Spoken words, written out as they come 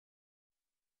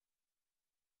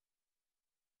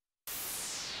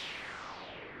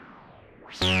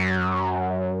Exclusive.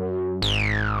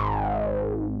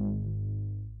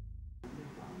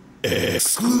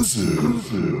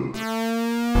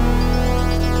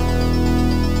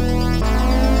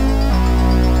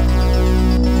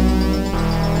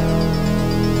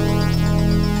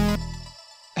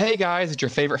 Hey guys, it's your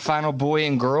favorite final boy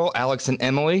and girl, Alex and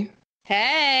Emily.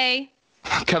 Hey.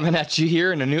 Coming at you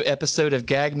here in a new episode of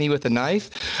Gag Me with a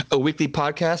Knife, a weekly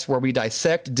podcast where we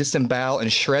dissect, disembowel,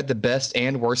 and shred the best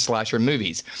and worst slasher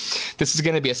movies. This is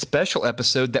going to be a special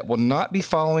episode that will not be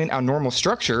following our normal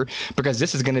structure because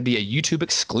this is going to be a YouTube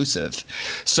exclusive.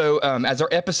 So as our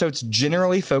episodes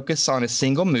generally focus on a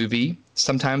single movie,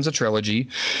 sometimes a trilogy,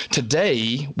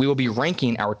 today we will be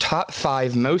ranking our top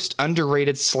 5 most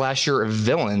underrated slasher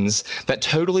villains that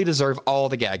totally deserve all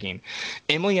the gagging.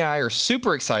 Emily and I are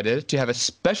super excited to have a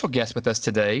special guest with us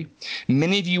today.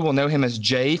 Many of you will know him as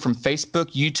Jay from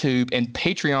Facebook, YouTube, and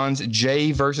Patreon's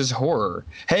Jay vs. Horror.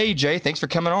 Hey Jay, thanks for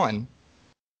coming on.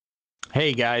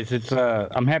 Hey guys, it's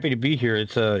I'm happy to be here.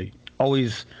 It's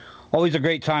always a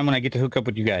great time when I get to hook up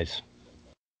with you guys.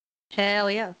 Hell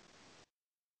yeah.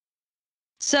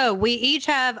 So we each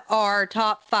have our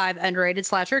top 5 underrated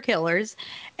slasher killers.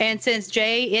 And since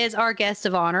Jay is our guest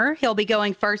of honor, he'll be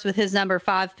going first with his number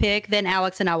 5 pick. Then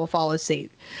Alex and I will follow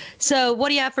suit. So what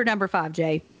do you have for number 5,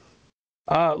 Jay?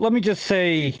 Let me just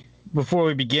say before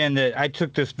we begin that I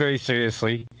took this very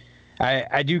seriously.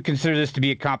 I do consider this to be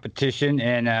a competition.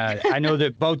 And I know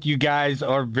that both you guys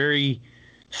are very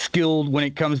skilled when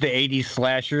it comes to 80s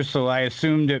slashers, so I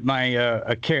assume that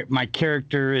my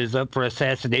character is up for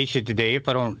assassination today if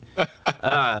I don't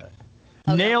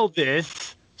nail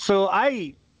this. So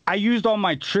I used all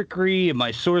my trickery and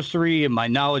my sorcery and my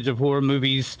knowledge of horror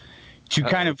movies to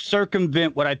kind of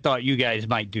circumvent what I thought you guys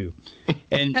might do.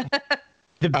 And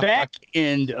the back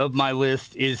end of my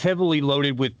list is heavily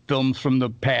loaded with films from the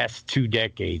past 2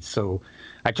 decades. So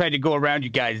I tried to go around you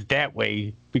guys that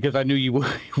way because I knew you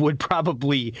would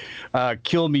probably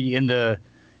kill me in the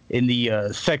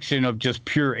section of just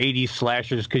pure 80s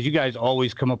slashers, because you guys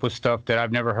always come up with stuff that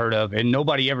I've never heard of, and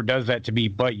nobody ever does that to me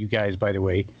but you guys, by the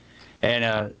way.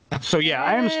 And so yeah,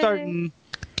 I am starting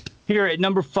here at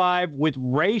number 5 with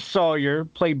Ray Sawyer,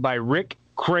 played by Rick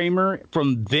Kramer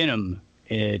from Venom,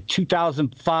 a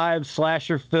 2005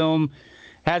 slasher film.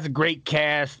 Has a great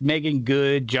cast: Megan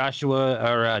Good,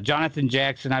 Jonathan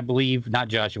Jackson, I believe. Not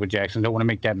Joshua Jackson. Don't want to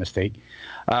make that mistake.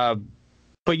 But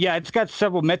yeah, it's got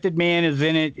several. Method Man is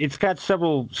in it. It's got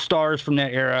several stars from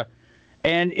that era.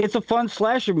 And it's a fun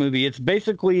slasher movie. It's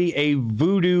basically a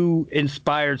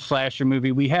voodoo-inspired slasher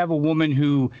movie. We have a woman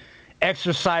who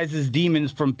exorcises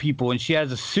demons from people, and she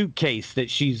has a suitcase that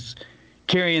she's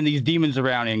carrying these demons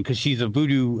around in because she's a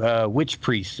voodoo witch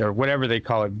priest, or whatever they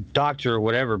call it, doctor or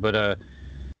whatever. But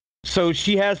so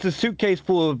she has the suitcase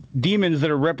full of demons that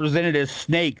are represented as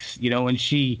snakes, and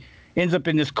she ends up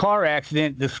in this car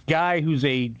accident. This guy who's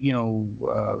a,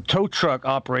 tow truck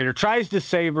operator tries to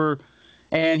save her,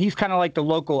 and he's kind of like the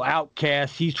local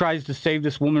outcast. He tries to save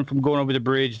this woman from going over the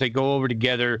bridge. They go over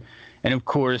together, and of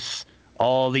course,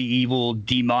 all the evil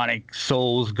demonic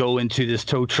souls go into this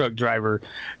tow truck driver.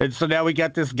 And so now we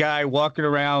got this guy walking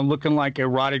around looking like a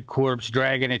rotted corpse,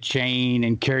 dragging a chain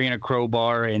and carrying a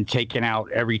crowbar and taking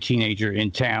out every teenager in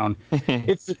town.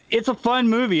 It's a fun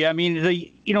movie. I mean,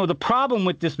 the problem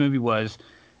with this movie was,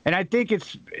 and I think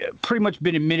it's pretty much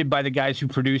been admitted by the guys who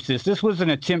produced this was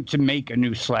an attempt to make a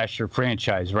new slasher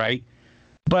franchise, right?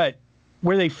 But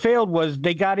where they failed was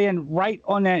they got in right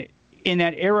on that, in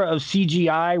that era of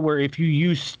CGI, where if you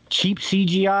use cheap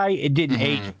CGI, it didn't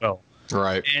age well.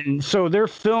 Right. And so their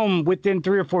film, within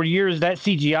 3 or 4 years, that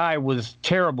CGI was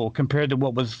terrible compared to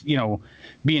what was,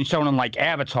 being shown on like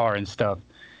Avatar and stuff.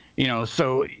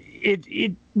 So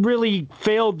it really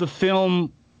failed the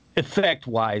film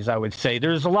effect-wise, I would say.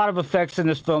 There's a lot of effects in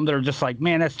this film that are just like,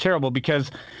 man, that's terrible,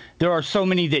 because there are so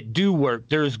many that do work.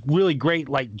 There's really great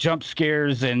like jump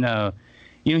scares, and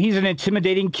he's an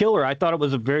intimidating killer. I thought it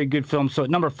was a very good film. So at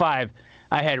number 5,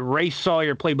 I had Ray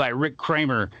Sawyer, played by Rick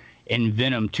Kramer, in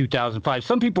Venom 2005.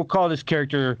 Some people call this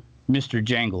character Mr.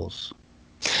 Jangles.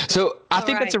 So I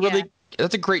think that's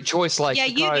a great choice. Like, yeah,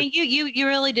 you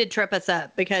really did trip us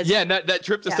up, because that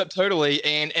tripped us up totally.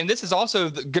 And this is also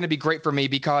going to be great for me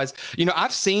because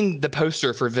I've seen the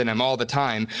poster for Venom all the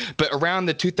time, but around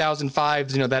the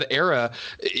 2005s, that era,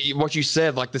 what you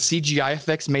said, like the CGI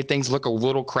effects made things look a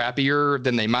little crappier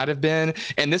than they might have been.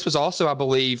 And this was also, I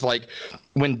believe, like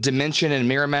when Dimension and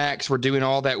Miramax were doing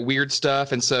all that weird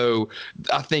stuff. And so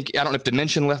I don't know if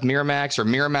Dimension left Miramax or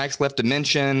Miramax left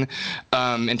Dimension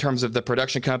in terms of the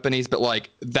production companies, but like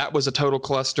that was a total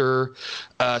cluster.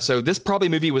 So this probably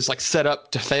movie was like set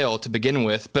up to fail to begin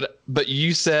with. But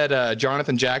you said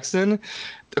Jonathan Jackson.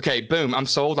 Okay, boom. I'm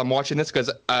sold. I'm watching this because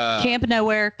Camp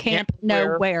Nowhere.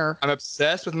 I'm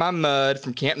obsessed with my mud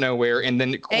from Camp Nowhere. And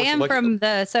then, of course, and from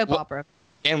the soap opera.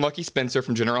 And Lucky Spencer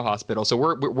from General Hospital. So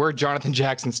we're Jonathan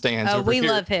Jackson stands. Oh, we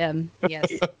love him. Yes.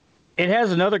 It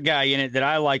has another guy in it that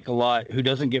I like a lot who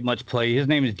doesn't get much play. His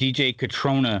name is DJ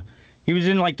Catrona. He was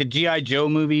in like the G.I. Joe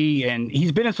movie, and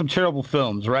he's been in some terrible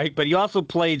films, right? But he also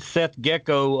played Seth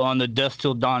Gecko on the Dusk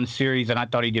Till Dawn series, and I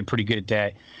thought he did pretty good at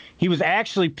that. He was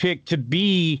actually picked to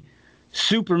be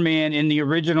Superman in the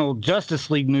original Justice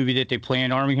League movie that they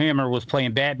played. Armie Hammer was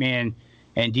playing Batman,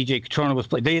 and DJ Catrona was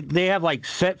playing. They have like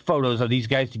set photos of these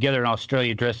guys together in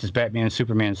Australia dressed as Batman and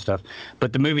Superman and stuff.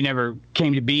 But the movie never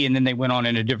came to be, and then they went on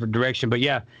in a different direction. But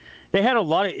yeah, they had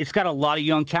it's got a lot of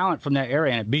young talent from that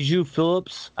era in it. Bijou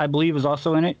Phillips, I believe, is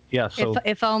also in it. Yeah. So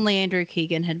if only Andrew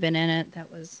Keegan had been in it,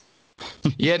 that was.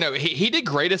 Yeah, no, he did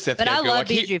great as Seth But Gecko. I love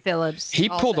Bijou Phillips. He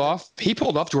pulled off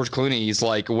George Clooney's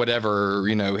like whatever,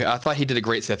 I thought he did a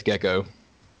great Seth Gecko.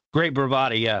 Great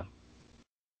bravado, yeah.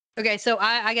 Okay, so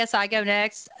I guess I go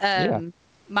next.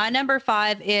 My number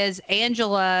 5 is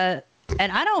Angela,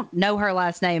 and I don't know her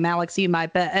last name, Alex, you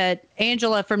might, but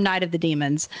Angela from Night of the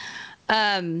Demons.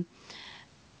 I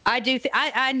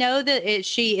know that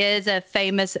she is a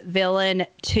famous villain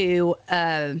to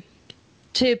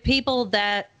people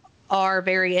that are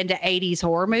very into 80s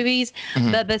horror movies.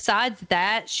 Mm-hmm. But besides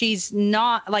that, she's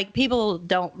not, like, people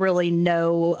don't really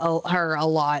know her a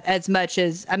lot as much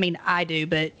as, I mean, I do,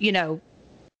 but,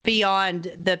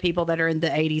 beyond the people that are in the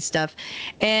 80s stuff.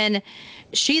 And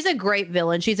she's a great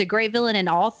villain. She's a great villain in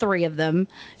all 3 of them.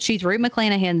 She's Rue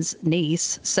McClanahan's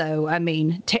niece. So, I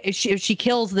mean, she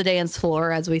kills the dance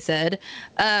floor, as we said.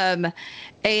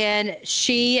 And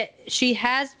she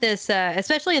has this,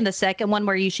 especially in the second one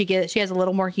where she has a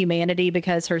little more humanity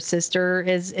because her sister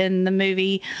is in the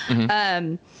movie.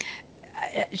 Mm-hmm.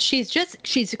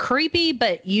 She's creepy,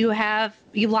 but you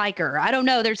like her. I don't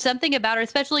know. There's something about her,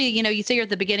 especially, you see her at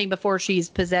the beginning before she's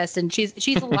possessed, and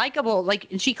she's likable. Like,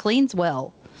 and she cleans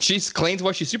well. She's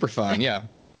super fun. Yeah.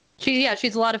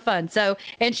 She's a lot of fun. So,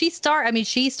 and she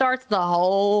starts the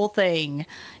whole thing,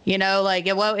 like,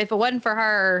 if it wasn't for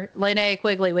her, Linnea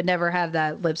Quigley would never have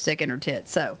that lipstick in her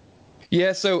tits. So.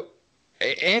 Yeah. So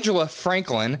Angela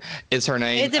Franklin is her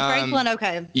name. Is it Franklin?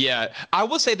 Okay. Yeah. I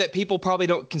will say that people probably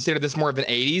don't consider this more of an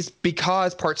 80s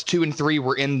because parts 2 and 3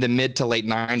 were in the mid to late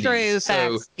 90s. True. So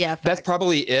facts. Yeah. Facts. That's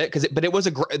probably it. But it was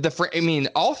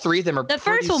all 3 of them are the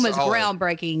first one was solid.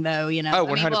 Groundbreaking, though, Oh,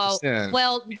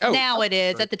 100%. Now it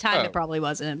is. At the time, it probably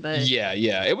wasn't. But yeah.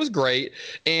 It was great.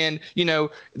 And,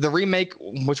 the remake,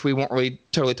 which we won't really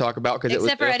totally talk about because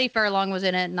except for Eddie Furlong was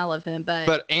in it, and I love him.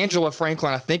 But Angela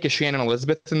Franklin, I think, is Shannon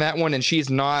Elizabeth in that one, and she does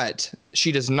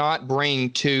not bring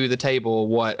to the table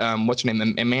what's her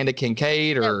name, Amanda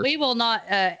Kincaid, or no, we will not.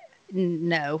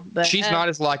 No, but she's not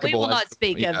as likable. We will not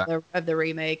speak of the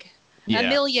remake. Yeah.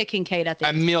 Amelia Kincaid, I think.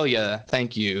 Amelia,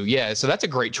 thank you. Yeah, so that's a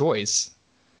great choice.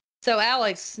 So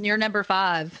Alex, you're number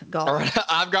 5. Golf. All right,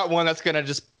 I've got one that's gonna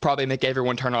just probably make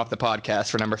everyone turn off the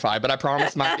podcast for number 5. But I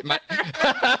promise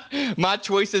my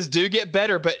choices do get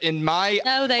better. But in my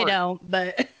no, they don't.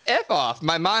 But F off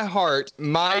my heart,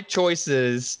 my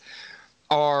choices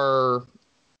are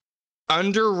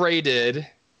underrated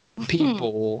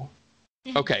people.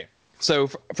 Okay, so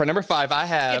for number 5, I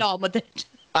have get on with it.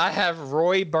 I have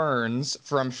Roy Burns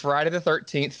from Friday the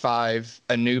 13th 5: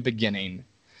 A New Beginning.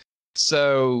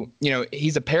 So,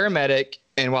 he's a paramedic,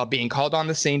 and while being called on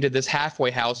the scene to this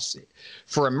halfway house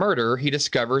for a murder, he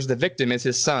discovers the victim is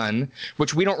his son,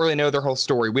 which we don't really know their whole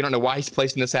story. We don't know why he's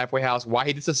placed in this halfway house, why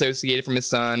he disassociated from his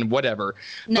son, whatever.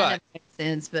 None of it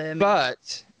makes sense,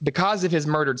 but because of his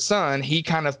murdered son, he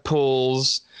kind of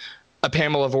pulls a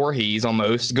Pamela Voorhees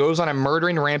almost, goes on a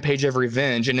murdering rampage of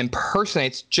revenge and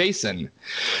impersonates Jason.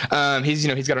 He's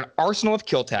got an arsenal of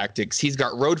kill tactics. He's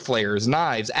got road flares,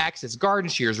 knives, axes, garden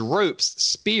shears, ropes,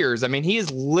 spears. I mean, he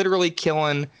is literally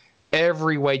killing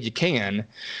every way you can.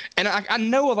 And I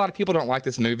know a lot of people don't like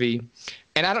this movie.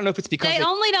 And I don't know if it's because they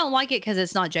only don't like it because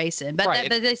it's not Jason, but right,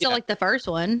 but they still like the first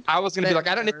one. I was going to be like,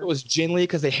 I don't know if it was genuinely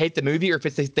because they hate the movie or if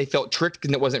it's they felt tricked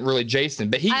and it wasn't really Jason.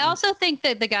 But I also think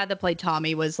that the guy that played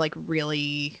Tommy was like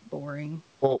really boring.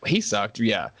 Well, he sucked,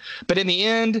 yeah. But in the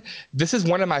end, this is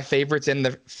one of my favorites in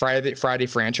the Friday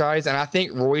franchise, and I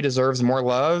think Roy deserves more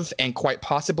love and quite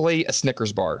possibly a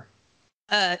Snickers bar.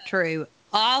 True.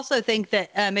 I also think that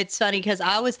it's funny because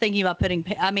I was thinking about putting,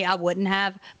 I mean, I wouldn't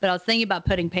have, but I was thinking about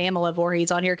putting Pamela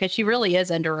Voorhees on here because she really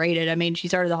is underrated. I mean, she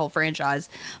started the whole franchise.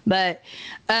 But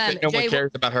no Jay, one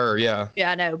cares about her, yeah.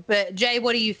 Yeah, I know. But Jay,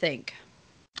 what do you think?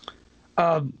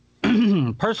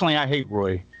 Personally, I hate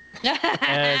Roy.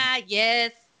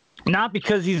 Yes. Not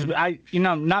because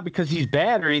not because he's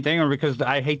bad or anything, or because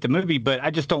I hate the movie, but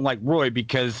I just don't like Roy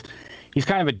because he's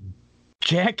kind of a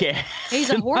jackass. He's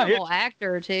a horrible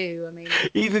actor too. I mean,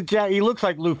 he looks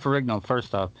like Lou Ferrigno,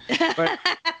 first off, but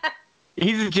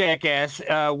he's a jackass.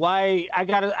 Why I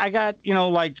got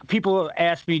like people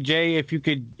ask me, Jay, if you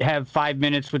could have 5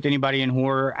 minutes with anybody in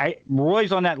horror.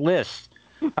 Roy's on that list.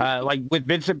 Like with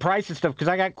Vincent Price and stuff, because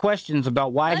I got questions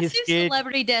about why let's his do kid.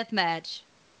 Celebrity Deathmatch.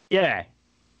 Yeah.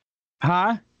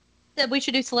 Huh? Said we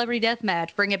should do Celebrity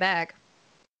Deathmatch. Bring it back.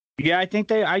 Yeah, I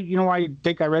think I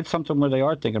think I read something where they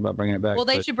are thinking about bringing it back. Well,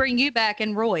 they should bring you back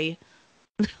and Roy.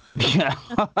 Yeah,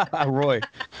 Roy.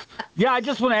 Yeah, I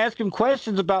just want to ask him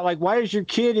questions about like why is your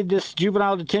kid in this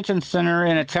juvenile detention center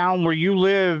in a town where you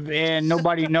live and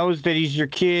nobody knows that he's your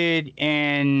kid,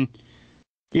 and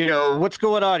what's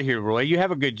going on here, Roy? You have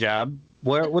a good job.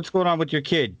 What's going on with your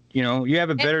kid? You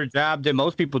have a better job than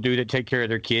most people do that take care of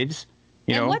their kids.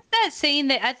 And what's that scene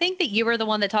that I think that you were the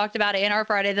one that talked about it in our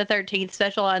Friday the 13th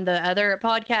special on the other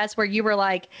podcast where you were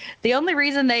like, the only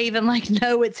reason they even like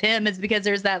know it's him is because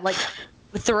there's that like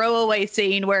throwaway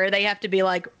scene where they have to be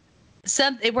like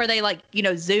something where they like,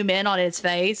 zoom in on his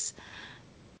face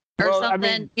or something. I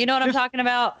mean, you know what I'm talking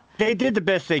about? They did the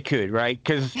best they could, right?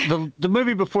 Because the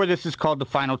movie before this is called The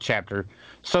Final Chapter.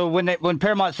 So when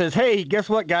Paramount says, "Hey, guess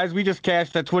what, guys? We just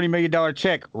cashed a $20 million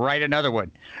check. Write another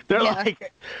one." They're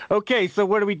like, "Okay, so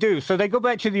what do we do?" So they go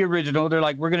back to the original. They're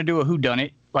like, "We're going to do a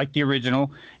whodunit like the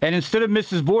original." And instead of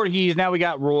Mrs. Voorhees, now we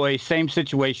got Roy. Same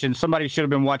situation. Somebody should have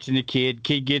been watching the kid.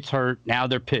 Kid gets hurt. Now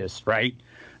they're pissed, right?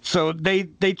 So they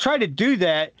try to do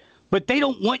that, but they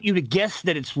don't want you to guess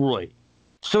that it's Roy.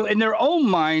 So in their own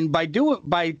mind, by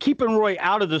keeping Roy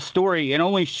out of the story and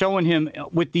only showing him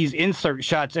with these insert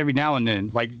shots every now and then,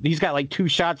 like he's got like 2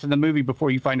 shots in the movie before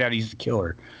you find out he's the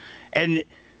killer, and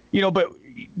but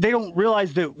they don't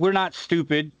realize that we're not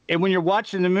stupid. And when you're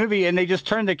watching the movie and they just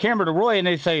turn the camera to Roy and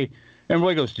they say, and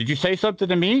Roy goes, "Did you say something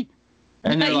to me?"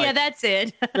 And yeah, like, that's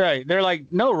it. Right? They're like,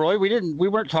 "No, Roy, we didn't. We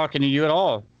weren't talking to you at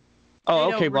all."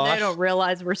 Oh, okay, boss. They don't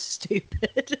realize we're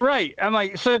stupid. Right. I'm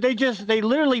like, so they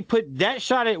literally put that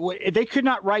shot at, they could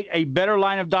not write a better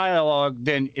line of dialogue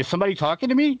than, "Is somebody talking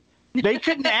to me?" They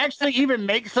couldn't actually even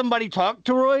make somebody talk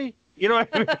to Roy. You know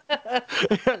what I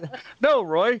mean? "No,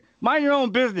 Roy, mind your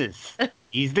own business.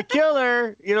 He's the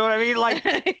killer." You know what I mean? Like,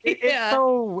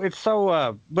 it's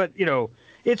so, but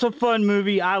it's a fun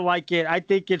movie. I like it. I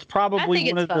think it's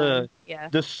probably one of the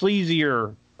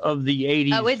sleazier of the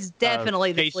 80s. Oh, it's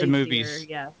definitely the Jason movies.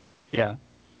 Yeah. Yeah.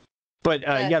 But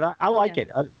I like it.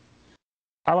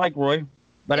 I like Roy,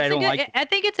 but I don't like it. I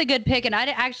think it's a good pick, and I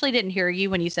actually didn't hear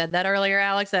you when you said that earlier,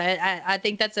 Alex. I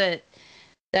think that's a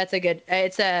good.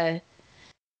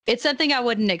 It's something I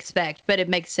wouldn't expect, but it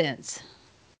makes sense.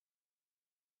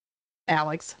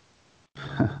 Alex.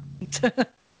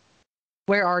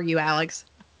 Where are you, Alex?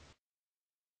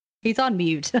 He's on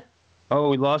mute. Oh,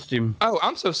 we lost him. Oh,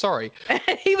 I'm so sorry.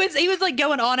 he was like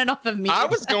going on and off of mute. I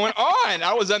was going on.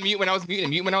 I was unmute when I was muting,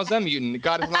 mute when I was unmuting.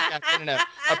 God, it's like I've been in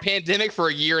a pandemic for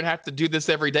a year and have to do this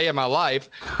every day of my life.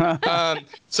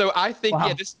 So I think,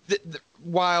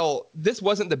 while this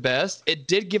wasn't the best, it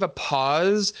did give a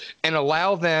pause and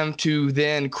allow them to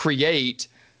then create.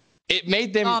 It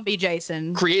made them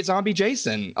create Zombie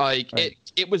Jason. Like right.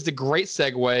 It was the great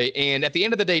segue. And at the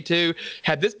end of the day, too,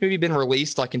 had this movie been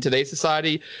released like in today's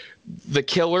society, the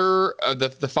killer,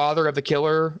 the father of the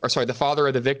killer, or sorry, the father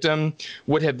of the victim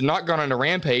would have not gone on a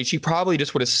rampage. He probably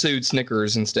just would have sued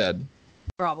Snickers instead.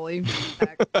 Probably.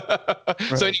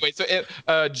 So anyway,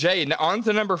 Jay, on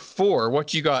to number 4.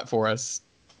 What you got for us?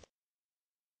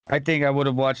 I think I would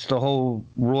have watched the whole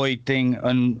Roy thing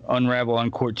unravel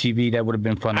on Court TV. That would have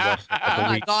been fun to watch. Oh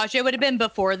my gosh, it would have been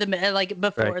before the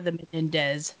the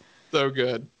Menendez. So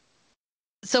good.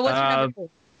 So what's your number 4?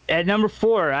 At number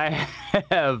 4, I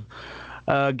have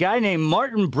a guy named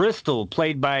Martin Bristol,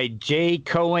 played by Jay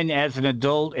Cohen as an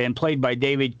adult and played by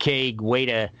David K.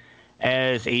 Guetta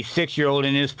as a 6-year-old,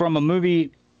 and is from a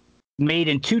movie made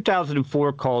in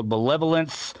 2004 called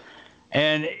Malevolence.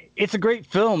 And it's a great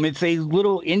film. It's a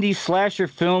little indie slasher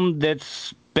film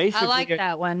that's basically... I like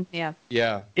that one, yeah.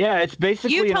 Yeah. Yeah, it's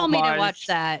basically you told me to watch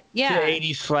that. Yeah. To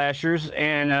 80s slashers,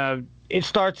 and it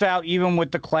starts out even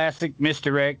with the classic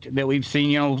misdirect that we've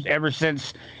seen, ever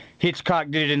since Hitchcock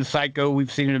did it in Psycho.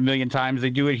 We've seen it a million times. They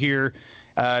do it here.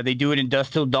 They do it in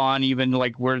Dusk Till Dawn, even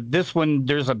like where this one,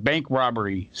 there's a bank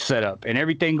robbery set up and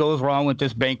everything goes wrong with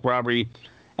this bank robbery.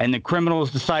 And the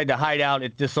criminals decide to hide out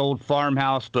at this old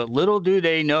farmhouse. But little do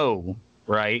they know,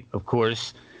 right, of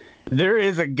course, there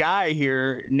is a guy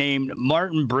here named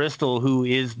Martin Bristol who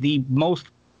is the most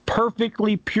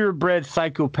perfectly purebred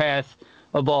psychopath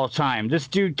of all time. This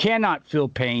dude cannot feel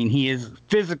pain. He is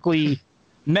physically,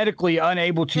 medically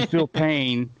unable to feel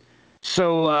pain.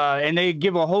 So, and they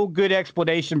give a whole good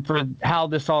explanation for how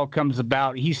this all comes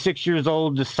about. He's 6 years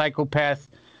old. The psychopath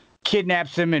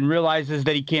kidnaps him and realizes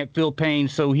that he can't feel pain.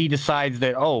 So he decides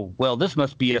that, oh, well, this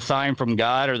must be a sign from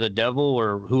God or the devil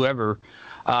or whoever,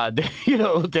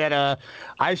 that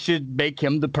I should make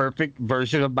him the perfect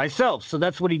version of myself. So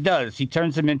that's what he does. He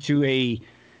turns him into a,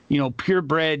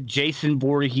 purebred Jason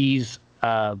Voorhees.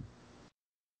 And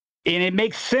it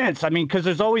makes sense. I mean, because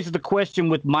there's always the question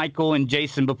with Michael and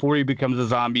Jason before he becomes a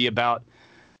zombie about,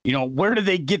 where do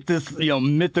they get this,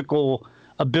 mythical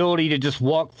ability to just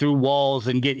walk through walls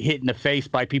and get hit in the face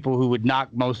by people who would knock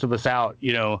most of us out,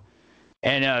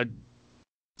 And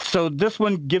so this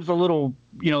one gives a little,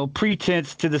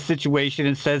 pretense to the situation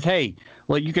and says, hey,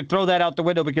 well, you could throw that out the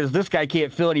window because this guy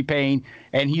can't feel any pain.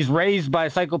 And he's raised by a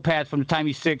psychopath from the time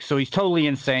he's 6. So he's totally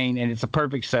insane. And it's a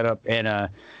perfect setup. And,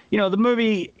 the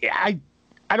movie, I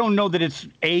don't know that it's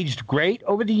aged great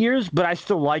over the years, but I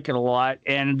still like it a lot.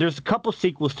 And there's a couple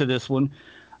sequels to this one.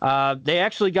 They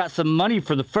actually got some money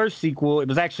for the first sequel. It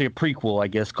was actually a prequel, I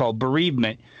guess, called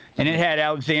Bereavement. And it had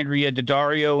Alexandria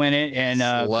Daddario in it and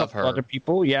a couple other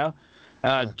people. Yeah.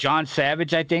 John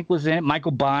Savage, I think, was in it.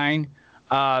 Michael Biehn.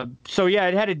 So, yeah,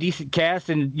 it had a decent cast.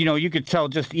 And, you could tell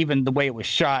just even the way it was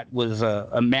shot was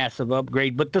a massive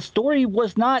upgrade. But the story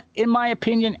was not, in my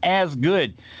opinion, as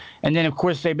good. And then, of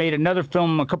course, they made another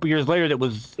film a couple years later that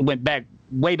went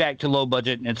way back to low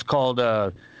budget. And it's called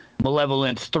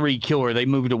Malevolence 3 Killer. They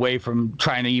moved away from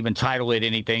trying to even title it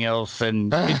anything else,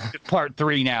 and it's part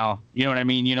 3 now. You know what I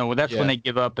mean? That's when they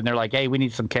give up and they're like, hey, we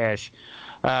need some cash.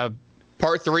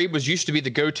 Part 3 used to be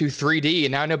the go-to 3D,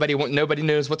 and now nobody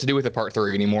knows what to do with the part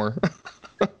 3 anymore.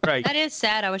 Right. That is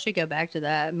sad. I wish we'd go back to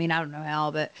that. I mean, I don't know how,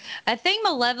 but I think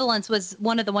Malevolence was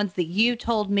one of the ones that you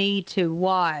told me to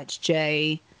watch,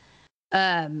 Jay,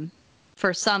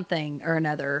 for something or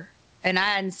another, and I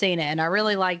hadn't seen it, and I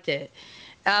really liked it.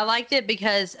 I liked it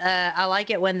because I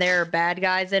like it when there are bad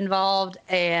guys involved,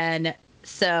 and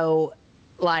so,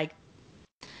 and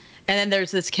then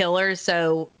there's this killer,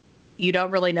 so you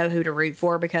don't really know who to root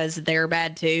for because they're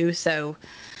bad too, so.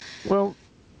 Well,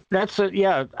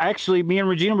 actually, me and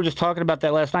Regina were just talking about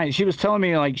that last night. She was telling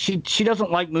me, she doesn't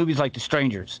like movies like The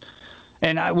Strangers.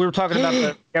 And we were talking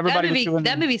about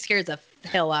that movie scares the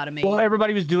hell out of me. Well,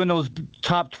 everybody was doing those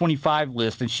top 25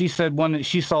 lists, and she said one that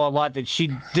she saw a lot that she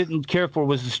didn't care for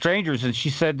was The Strangers, and she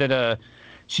said that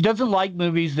she doesn't like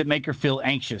movies that make her feel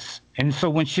anxious. And so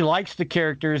when she likes the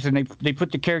characters and they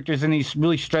put the characters in these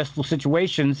really stressful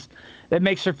situations, that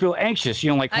makes her feel anxious,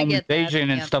 like home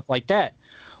invasion and stuff like that.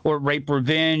 Or rape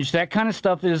revenge, that kind of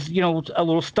stuff is, a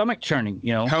little stomach churning,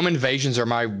 Home invasions are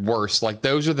my worst.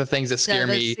 Those are the things that scare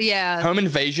me. Yeah. Home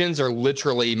invasions are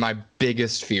literally my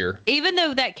biggest fear. Even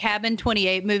though that Cabin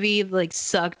 28 movie,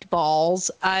 sucked balls,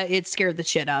 it scared the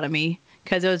shit out of me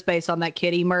because it was based on that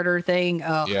kitty murder thing.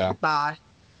 Oh, yeah. Bye.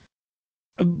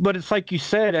 But it's like you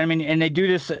said, I mean, and they do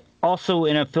this also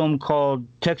in a film called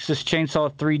Texas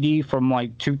Chainsaw 3D from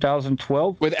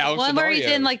 2012 with Alex One where he's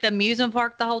in the amusement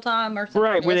park the whole time or something.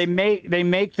 Right, where they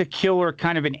make the killer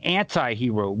kind of an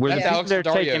anti-hero where the people they're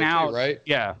taking out, too, right?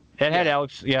 Yeah. That had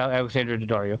Alexandra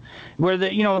Daddario, where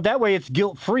that way it's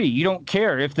guilt free. You don't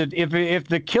care if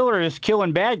the killer is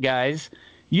killing bad guys.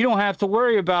 You don't have to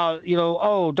worry about,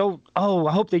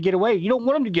 I hope they get away. You don't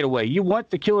want them to get away. You want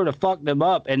the killer to fuck them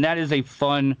up, and that is a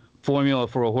fun formula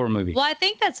for a horror movie. Well, I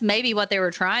think that's maybe what they were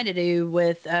trying to do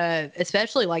with,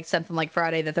 especially something like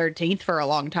Friday the 13th for a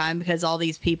long time, because all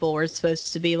these people were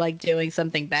supposed to be doing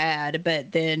something bad,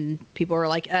 but then people were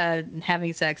like,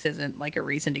 having sex isn't a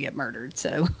reason to get murdered.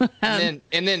 So, and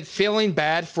then feeling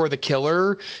bad for the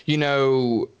killer,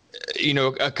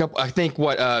 a couple. I think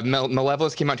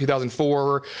Malevolence came out in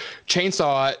 2004.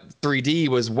 Chainsaw 3D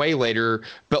was way later,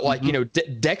 but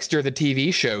Dexter, the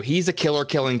TV show, he's a killer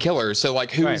killing killers. So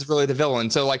who's really the villain?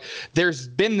 So there's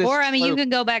been this. Or you can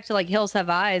go back to Hills Have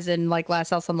Eyes and Last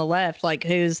House on the Left.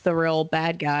 Who's the real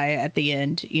bad guy at the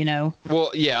end?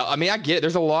 Well, yeah. I mean, I get it.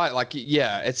 There's a lot.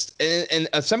 It's and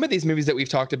some of these movies that we've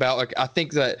talked about. I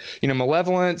think that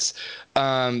Malevolence,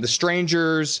 The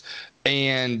Strangers,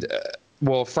 and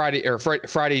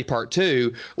Friday Part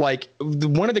 2, like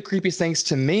one of the creepiest things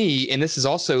to me, and this is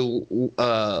also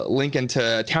linking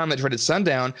to Town That Dreaded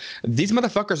Sundown, these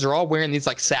motherfuckers are all wearing these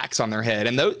like sacks on their head,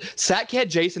 and those Sackhead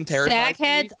Jason terrifies me.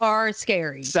 Sackheads are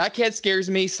scary. Sackhead scares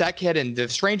me. Sackhead and the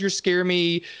Strangers scare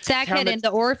me. Sackhead in the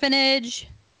Orphanage.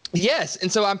 Yes, and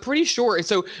so I'm pretty sure. And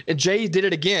so Jay did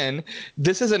it again.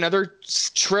 This is another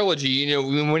trilogy. You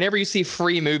know, whenever you see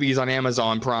free movies on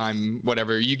Amazon Prime,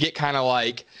 whatever, you get kind of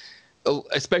like,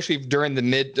 especially during the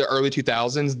mid to early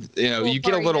 2000s, you know, you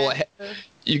get a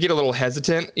little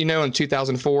hesitant, you know, in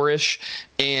 2004-ish.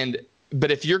 But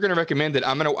if you're going to recommend it,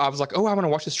 I was like, oh, I want to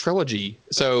watch this trilogy.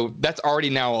 So that's already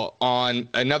now on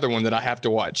another one that I have to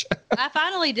watch. I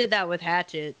finally did that with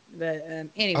Hatchet, but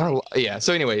anyway. Oh, yeah.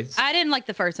 So anyways. I didn't like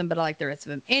the first one, but I like the rest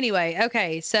of them. Anyway,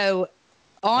 okay. So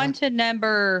on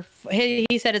to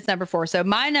he said it's number 4. So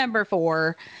my number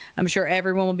 4, I'm sure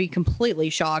everyone will be completely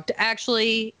shocked.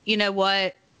 Actually, you know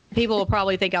what? People will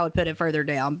probably think I would put it further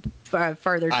down,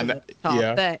 further to the top.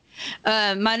 Yeah.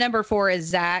 But my number 4 is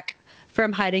Zach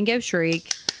from Hide and Go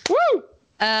Shriek. Woo!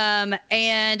 And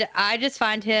I just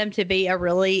find him to be a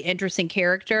really interesting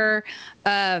character.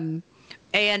 And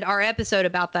our episode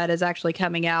about that is actually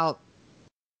coming out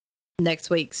next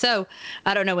week. So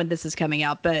I don't know when this is coming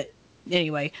out, but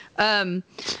anyway,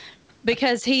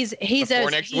 because he's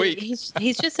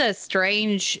just a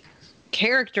strange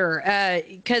character.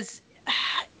 Because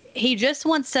he just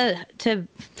wants to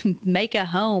make a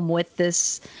home with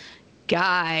this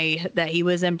guy that he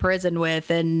was in prison with,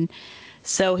 and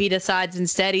so he decides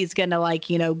instead he's gonna, like,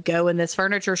 you know, go in this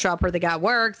furniture shop where the guy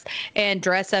works and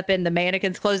dress up in the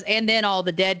mannequin's clothes and then all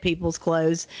the dead people's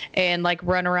clothes and like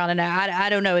run around, and I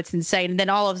don't know, it's insane. And then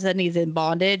all of a sudden he's in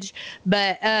bondage.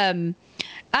 But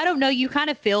I don't know, you kind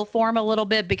of feel for him a little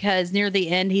bit, because near the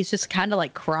end he's just kind of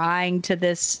like crying to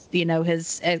this, you know,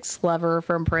 his ex-lover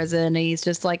from prison. And he's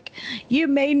just like, you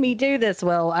made me do this.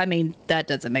 Well, I mean, that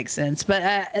doesn't make sense, but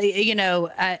you know,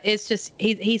 it's just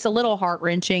he's a little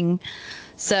heart-wrenching.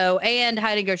 So, and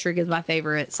Hide and Go Shriek is my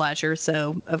favorite slasher,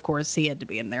 so of course he had to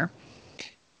be in there.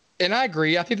 And I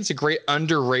agree. I think it's a great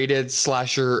underrated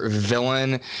slasher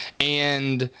villain,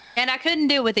 and I couldn't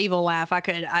do it with Evil Laugh.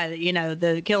 You know,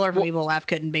 the killer from Evil Laugh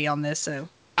couldn't be on this. So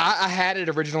I had it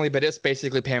originally, but it's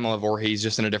basically Pamela Voorhees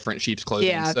just in a different sheep's clothing.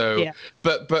 Yeah. So, yeah.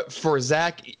 But for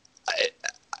Zach,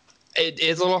 it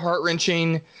is a little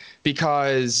heart-wrenching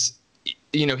because,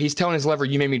 you know, he's telling his lover,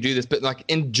 you made me do this, but like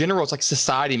in general, it's like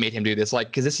society made him do this, like,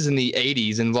 because this is in the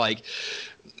 80s, and like,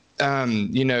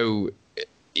 you know.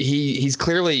 He's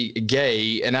clearly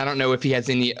gay, and I don't know if he has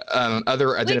any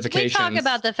other identifications. We talk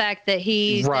about the fact that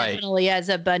he definitely has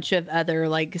a bunch of other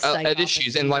like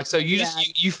issues, and like, so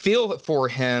you feel for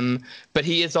him, but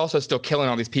he is also still killing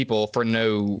all these people for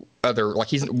no other, like,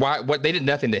 they did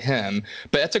nothing to him.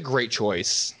 But that's a great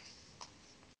choice.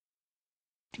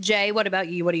 Jay, what about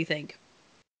you? What do you think?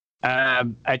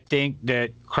 I think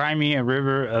that Cry Me a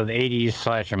River of 80s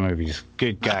slasher movies.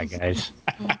 Good guy, guys.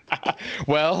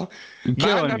 Well, you're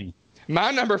killing me.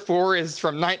 My number 4 is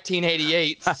from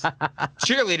 1988's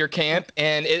Cheerleader Camp,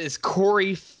 and it is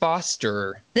Corey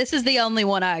Foster. This is the only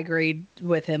one I agreed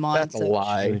with him on. That's a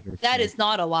lie. That is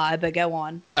not a lie, but go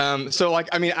on. So, like,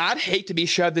 I mean, I'd hate to be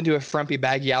shoved into a frumpy,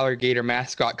 baggy alligator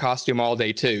mascot costume all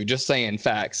day, too. Just saying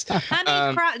facts.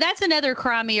 I mean, that's another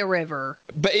Cry Me a River.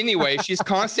 But anyway, she's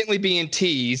constantly being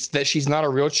teased that she's not a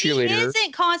real cheerleader. She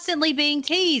isn't constantly being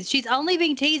teased. She's only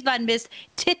being teased by Miss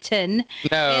Titten.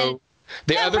 No.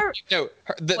 Whatever.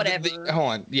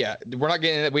 Hold on. Yeah, we're not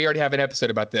getting it. We already have an episode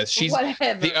about this.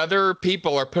 Whatever. The other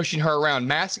people are pushing her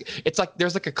around. It's like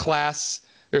there's like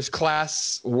there's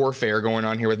class warfare going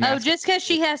on here with masks. Oh, just because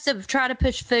she has to try to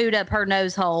push food up her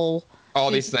nose hole.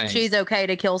 These things. She's okay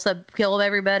to kill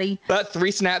everybody. But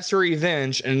 3 snaps for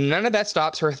revenge, and none of that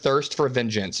stops her thirst for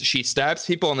vengeance. She stabs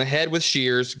people in the head with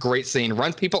shears, great scene,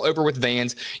 runs people over with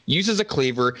vans, uses a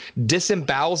cleaver,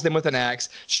 disembowels them with an axe,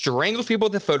 strangles people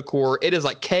with a foot core. It is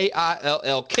like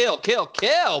KILL, kill,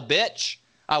 bitch.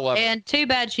 I love her. And too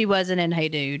bad she wasn't in Hey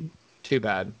Dude. Too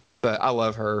bad, but I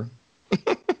love her.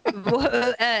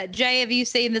 Jay, have you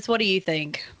seen this? What do you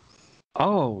think?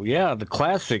 Oh yeah, the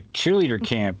classic Cheerleader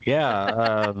Camp.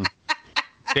 Yeah.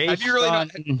 Have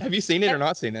you seen it or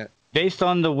not seen it? Based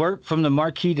on the work from the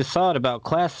Marquis de Sade about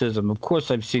classism, of course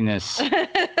I've seen this.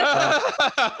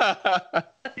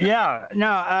 Yeah, no,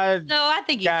 I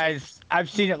think guys, I've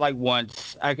seen it like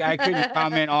once. I couldn't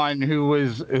comment on who,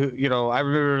 you know. I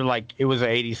remember like it was an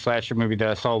 80s slasher movie that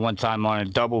I saw one time on a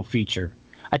double feature.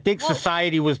 I think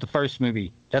Society was the first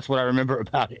movie. That's what I remember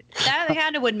about it. That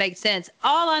kind of would make sense.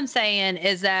 All I'm saying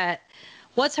is that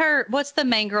what's the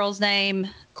main girl's name?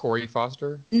 Corey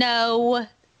Foster? No,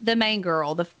 the main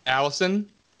girl, Allison.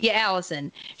 Yeah,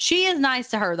 Allison. She is nice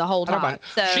to her the whole time.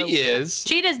 So she is.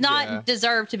 She does not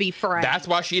deserve to be framed. That's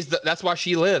why that's why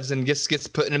she lives and gets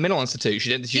put in a mental institute. She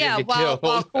didn't get while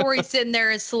killed. Corey's sitting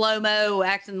there in slow-mo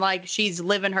acting like she's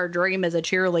living her dream as a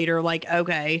cheerleader. Like,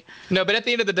 okay. No, but at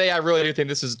the end of the day, I really do think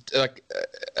this is like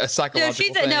a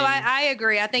psychological thing. I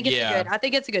agree. I think it's good. I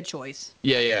think it's a good choice.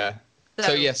 Yeah.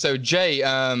 So Jay,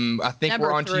 I think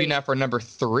we're on to you now for number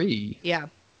 3. Yeah.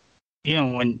 You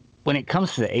know, when it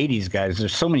comes to the 80s, guys,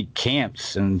 there's so many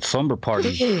camps and slumber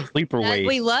parties, sleeperways.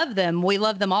 We love them. We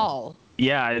love them all.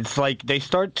 Yeah, it's like they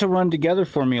start to run together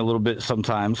for me a little bit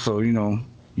sometimes. So, you know,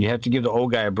 you have to give the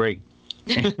old guy a break.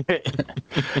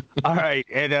 All right.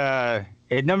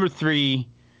 At number 3,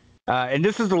 and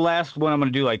this is the last one I'm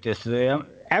going to do like this.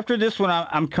 After this one,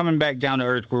 I'm coming back down to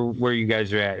earth where you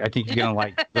guys are at. I think you're going to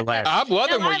like the last. I'm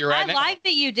loving where you're at now. I like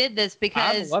that you did this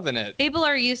because I'm loving it. People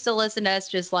are used to listening to us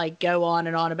just like go on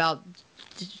and on about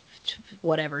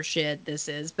whatever shit this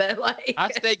is. But like, I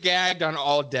stay gagged on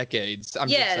all decades. I'm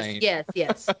just saying.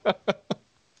 Yes.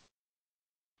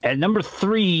 At number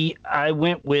 3, I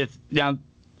went with, now,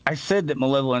 I said that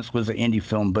Malevolence was an indie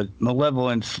film, but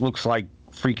Malevolence looks like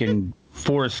freaking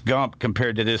Forrest Gump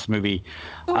compared to this movie.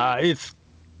 It's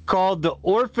called The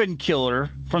Orphan Killer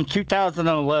from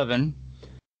 2011,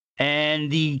 and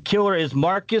the killer is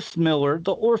Marcus Miller,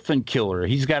 the Orphan Killer.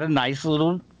 He's got a nice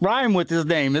little rhyme with his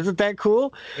name. Isn't that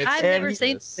cool? I've never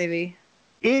seen this movie.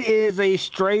 It is a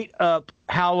straight up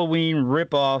Halloween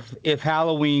ripoff if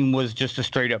Halloween was just a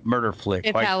straight up murder flick.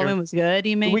 If Halloween was good,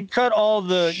 you mean? We cut all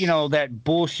the, that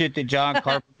bullshit that John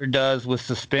Carpenter does with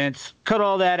suspense, cut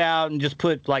all that out and just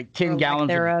put like 10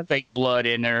 gallons of fake blood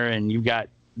in there, and you've got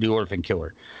the Orphan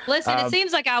Killer. Listen, it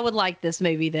seems like I would like this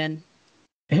movie then.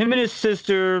 Him and his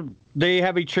sister, they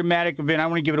have a traumatic event. I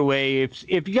want to give it away. If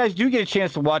you guys do get a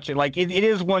chance to watch it, like it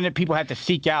is one that people have to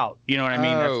seek out. You know what I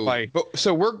mean? That's why.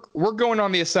 So we're going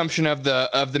on the assumption of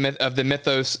the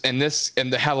mythos and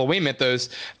the Halloween mythos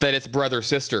that it's brother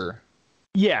sister.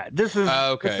 Yeah, this is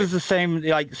the same.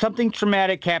 Like something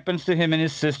traumatic happens to him and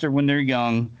his sister when they're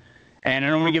young. And I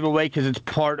don't want to give it away because it's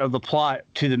part of the plot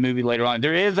to the movie later on.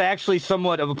 There is actually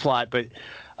somewhat of a plot, but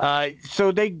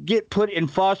so they get put in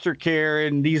foster care,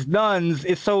 and these nuns,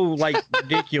 it's so like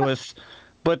ridiculous,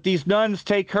 but these nuns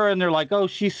take her and they're like, oh,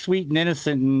 she's sweet and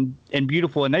innocent and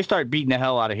beautiful, and they start beating the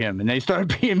hell out of him, and they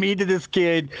start being mean to this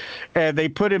kid, and they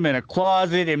put him in a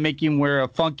closet and make him wear a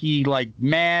funky like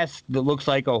mask that looks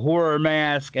like a horror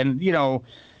mask, and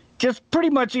just pretty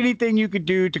much anything you could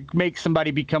do to make somebody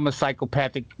become a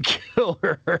psychopathic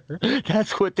killer.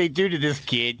 That's what they do to this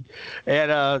kid.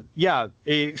 And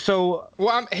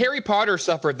Harry Potter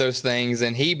suffered those things,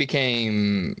 and he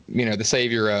became, the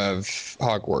savior of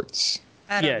Hogwarts.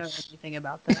 I don't know anything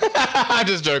about that. I'm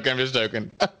just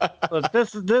joking. But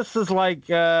this is like,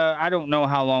 I don't know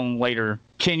how long later,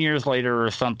 10 years later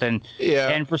or something. Yeah.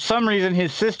 And for some reason,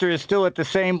 his sister is still at the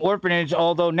same orphanage,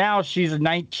 although now she's a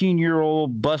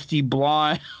 19-year-old busty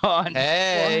blonde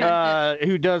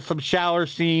who does some shower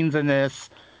scenes in this.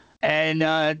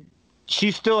 And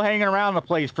she's still hanging around the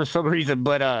place for some reason.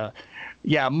 But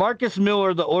Marcus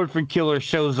Miller, the Orphan Killer,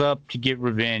 shows up to get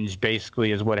revenge,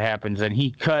 basically, is what happens. And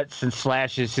he cuts and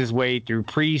slashes his way through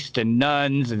priests and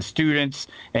nuns and students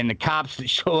and the cops that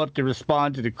show up to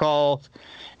respond to the calls.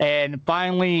 And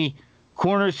finally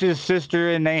corners his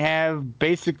sister, and they have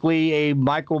basically a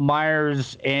Michael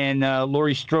Myers and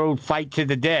Laurie Strode fight to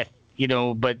the death,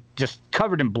 but just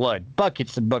covered in blood,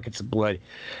 buckets and buckets of blood.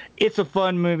 It's a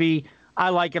fun movie. I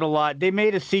like it a lot. They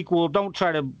made a sequel. Don't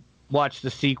try to watch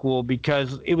the sequel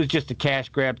because it was just a cash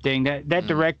grab thing. That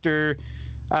director,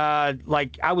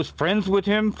 I was friends with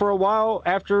him for a while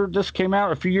after this came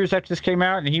out, a few years after this came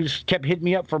out, and he kept hitting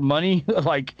me up for money,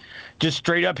 like just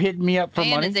straight up hitting me up for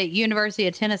money. And is it University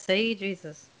of Tennessee?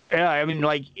 Jesus. Yeah, I mean,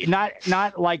 like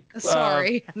not like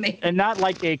sorry, and not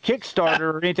like a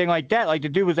Kickstarter or anything like that. Like the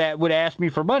dude would ask me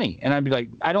for money, and I'd be like,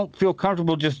 I don't feel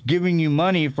comfortable just giving you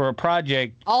money for a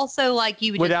project. Also, like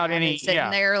you would without just any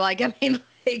sitting there, like I mean,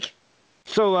 like.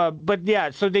 So,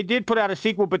 so they did put out a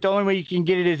sequel, but the only way you can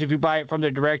get it is if you buy it from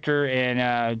the director.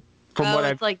 And from what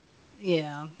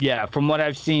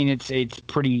I've seen, it's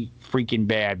pretty freaking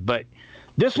bad. But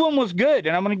this one was good,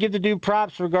 and I'm going to give the dude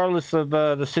props regardless of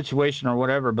the situation or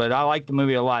whatever. But I like the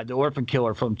movie a lot. The Orphan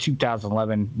Killer from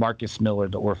 2011, Marcus Miller,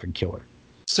 The Orphan Killer.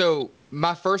 So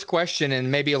my first question,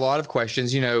 and maybe a lot of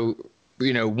questions,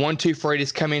 1, 2,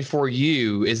 Freddy's coming for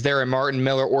you. Is there a Martin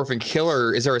Miller Orphan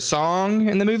Killer? Is there a song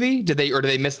in the movie? Did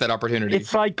they miss that opportunity? The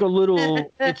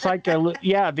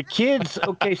kids.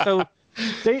 Okay, so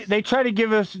They try to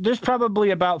give us. There's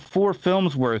probably about 4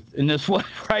 films worth in this one,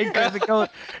 right? Because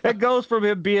it goes from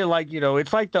him being like,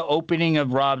 it's like the opening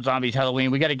of Rob Zombie's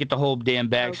Halloween. We got to get the whole damn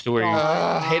backstory.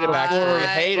 Hate a backstory.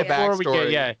 Hate a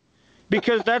backstory.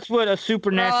 Because that's what a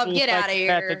supernatural Rob,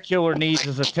 psychopathic killer needs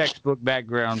is a textbook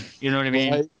background. You know what I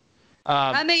mean? Right.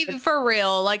 I mean, for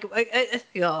real, like,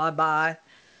 bye.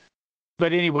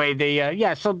 But anyway,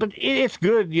 but it's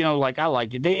good, like I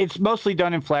liked it. It's mostly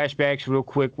done in flashbacks real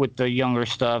quick with the younger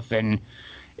stuff. And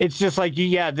it's just like,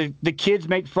 the kids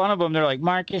make fun of him. They're like,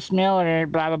 Marcus Miller,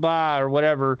 blah, blah, blah, or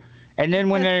whatever. And then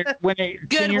when they Good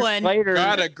 10 years one. later,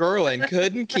 Got a girl and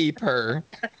couldn't keep her.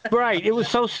 Right. It was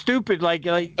so stupid. Like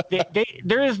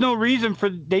there is no reason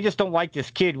they just don't like this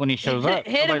kid when he shows up.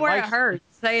 Hit him where it hurts.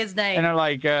 Say his name. And they're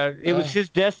like, it was his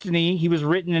destiny. He was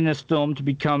written in this film to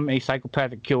become a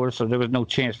psychopathic killer, so there was no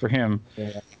chance for him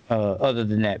other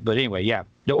than that. But anyway,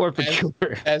 the orphan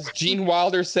killer. As Gene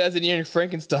Wilder says in Young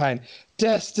Frankenstein,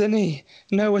 destiny,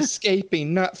 no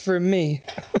escaping, not for me.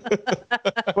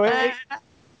 Well,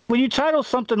 when you title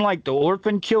something like The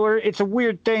Orphan Killer, it's a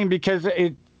weird thing because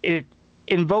it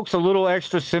invokes a little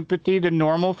extra sympathy than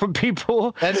normal from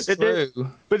people. That's true.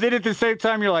 But then at the same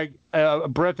time, you're like a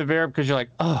breath of air because you're like,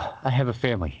 oh, I have a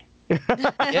family.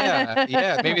 Yeah.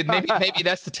 Maybe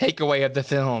that's the takeaway of the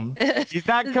film. He's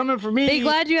not coming for me. Be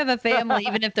glad you have a family,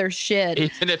 even if they're shit.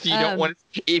 Even if you don't want,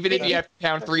 even if you have to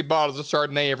pound 3 bottles of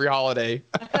Chardonnay every holiday.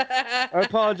 I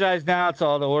apologize now to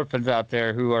all the orphans out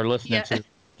there who are listening to this.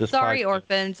 Sorry, podcast.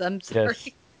 orphans. I'm sorry. Yes.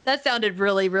 That sounded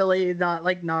really, really not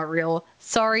real.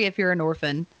 Sorry if you're an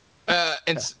orphan.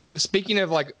 Speaking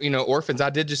of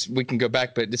orphans, we can go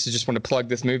back, but this is just want to plug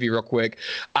this movie real quick.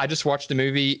 I just watched the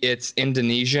movie. It's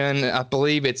Indonesian, I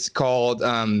believe. It's called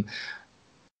The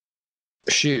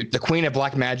Queen of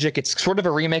Black Magic. It's sort of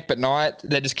a remake, but not.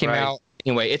 That just came out.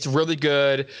 Anyway, it's really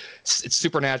good. It's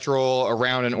supernatural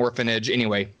around an orphanage.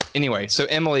 Anyway. So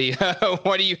Emily,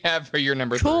 what do you have for your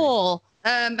number 3? Cool.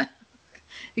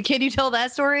 Can you tell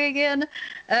that story again?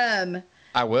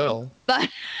 I will. But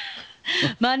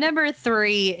my number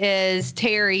 3 is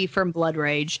Terry from Blood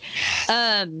Rage.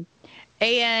 And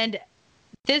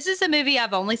this is a movie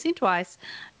I've only seen twice.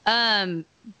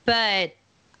 But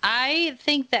I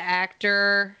think the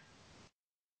actor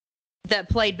that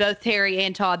played both Terry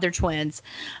and Todd, they're twins.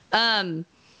 You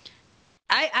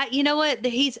know what?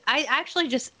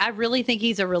 I really think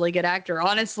he's a really good actor.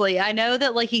 Honestly, I know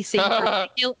that he seems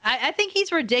ridiculous. I think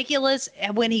he's ridiculous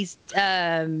when he's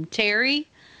Terry,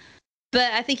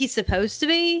 but I think he's supposed to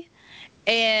be.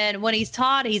 And when he's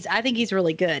Todd, I think he's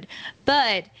really good.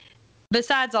 But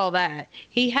besides all that,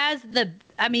 he has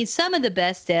some of the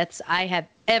best deaths I have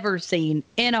ever seen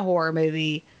in a horror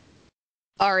movie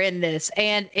are in this,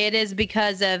 and it is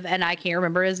because of, and I can't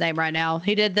remember his name right now.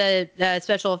 He did the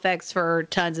special effects for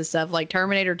tons of stuff like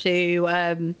Terminator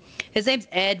 2. His name's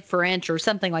Ed French or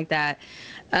something like that.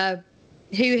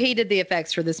 He did the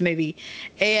effects for this movie,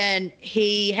 and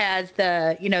he has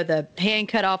the hand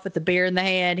cut off with the beer in the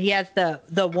hand. He has the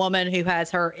woman who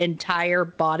has her entire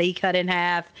body cut in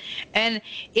half, and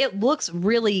it looks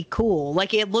really cool.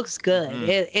 It looks good.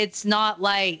 It's not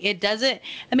it doesn't.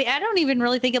 I don't even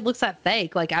really think it looks that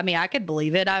fake. I could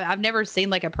believe it. I've never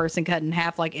seen a person cut in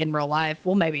half in real life.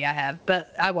 Well, maybe I have,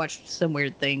 but I watched some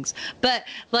weird things. But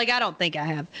I don't think I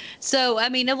have. So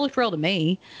it looked real to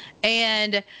me,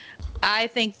 and I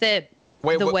think that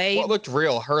what looked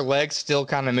real? Her legs still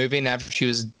kind of moving after she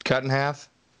was cut in half?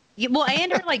 Yeah, well,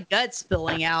 and her guts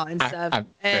spilling out and stuff.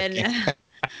 And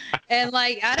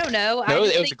I don't know. No,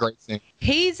 it was a great scene.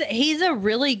 He's a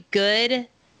really good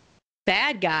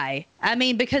bad guy.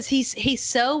 Because he's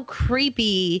so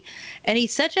creepy and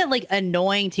he's such a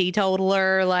annoying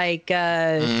teetotaler,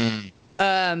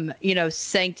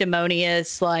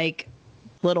 sanctimonious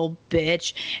little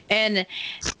bitch.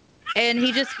 And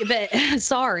he just,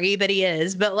 sorry, but he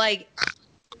is. But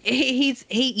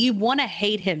you want to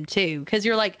hate him too, because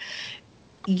you're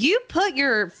you put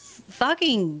your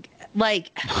fucking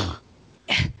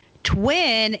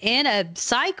twin in a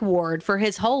psych ward for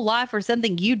his whole life for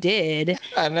something you did.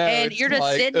 I know. And you're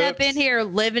just sitting up in here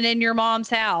living in your mom's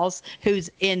house, who's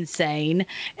insane,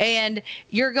 and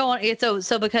you're going.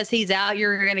 So because he's out,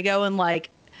 you're going to go and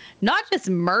not just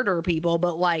murder people,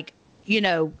 but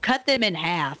cut them in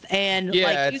half and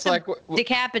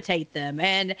decapitate them.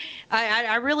 And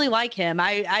I really like him.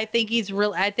 I think he's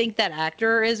real. I think that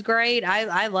actor is great.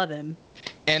 I love him.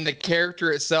 And the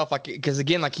character itself, because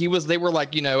again, they were I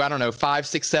don't know, 5,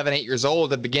 6, 7, 8 years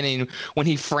old at the beginning when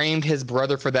he framed his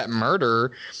brother for that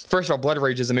murder. First of all, Blood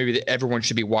Rage is a movie that everyone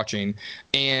should be watching.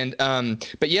 And,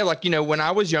 but yeah, when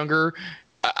I was younger,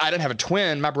 I didn't have a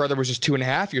twin. My brother was just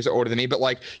 2.5 years older than me. But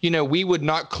like, we would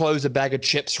not close a bag of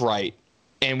chips right,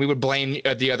 and we would blame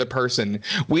the other person.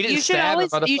 We didn't You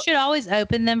should always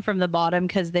open them from the bottom,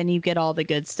 because then you get all the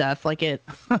good stuff. Like it.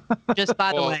 Just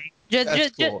by the way,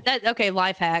 cool. Okay.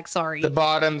 Life hack. Sorry. The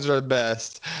bottoms are the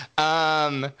best.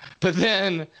 But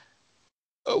then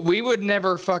we would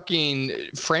never fucking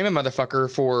frame a motherfucker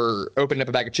for opening up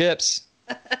a bag of chips.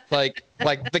 like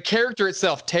the character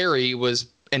itself, Terry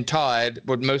and Todd,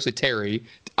 but mostly Terry,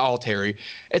 all Terry.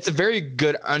 It's a very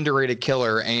good underrated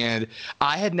killer, and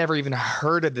I had never even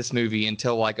heard of this movie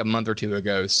until like a month or two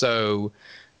ago. So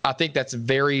I think that's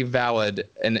very valid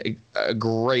and a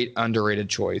great underrated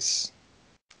choice.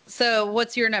 So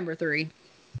what's your number 3?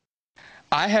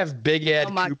 I have Big Ed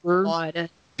Cooper. God.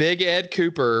 Big Ed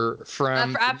Cooper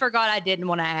from... I forgot I didn't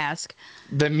want to ask.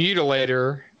 The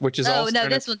Mutilator, which is also... Oh, no,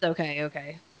 this one's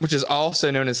okay. Which is also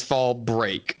known as Fall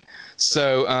Break.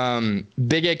 So,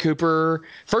 Big Ed Cooper,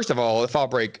 first of all, Fall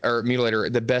Break, or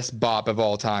Mutilator, the best bop of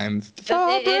all time.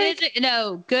 It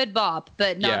is, good bop,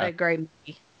 but not a great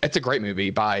movie. It's a great movie.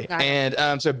 Bye.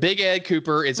 And so Big Ed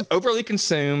Cooper is overly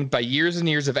consumed by years and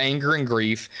years of anger and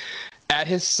grief at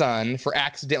his son for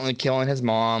accidentally killing his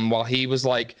mom while he was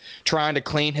like trying to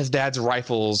clean his dad's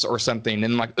rifles or something,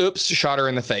 and like, oops, shot her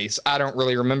in the face. I don't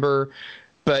really remember,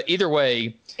 but either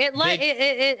way,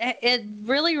 it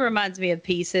really reminds me of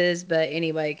Pieces. But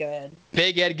anyway, go ahead.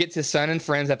 Big Ed gets his son and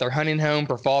friends at their hunting home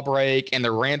for fall break, and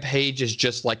the rampage is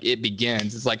just like it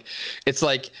begins. It's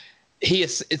like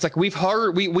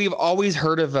we've always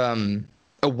heard of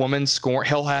a woman scorned.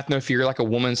 Hell hath no fear, like a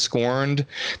woman scorned.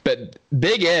 But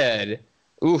Big Ed,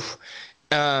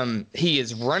 he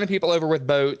is running people over with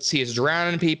boats. He is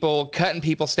drowning people, cutting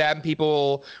people, stabbing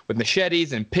people with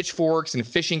machetes and pitchforks and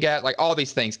fishing gat, like all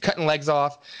these things, cutting legs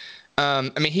off.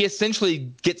 He essentially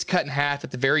gets cut in half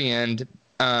at the very end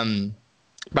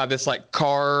by this like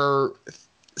car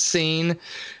scene,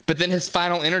 but then his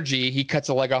final energy, he cuts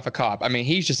a leg off a cop.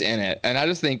 He's just in it, and I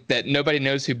just think that nobody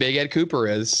knows who Big Ed Cooper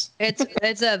is.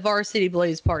 It's a Varsity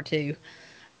Blues Part 2.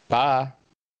 Bye.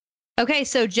 Okay,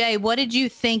 so Jay, what did you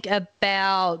think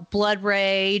about Blood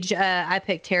Rage? I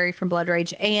picked Terry from Blood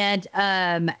Rage, and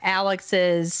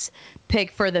Alex's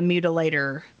pick for the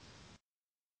Mutilator.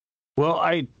 Well,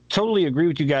 I totally agree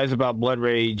with you guys about Blood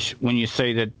Rage when you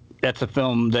say that that's a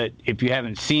film that if you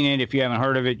haven't seen it, if you haven't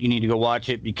heard of it, you need to go watch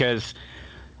it, because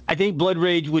I think Blood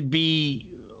Rage would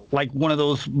be like one of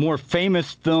those more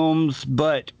famous films.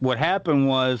 But what happened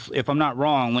was, if I'm not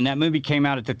wrong, when that movie came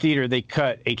out at the theater, they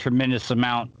cut a tremendous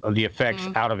amount of the effects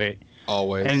out of it.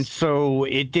 Always. And so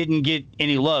it didn't get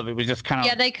any love. It was just kind of...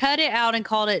 Yeah, they cut it out and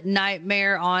called it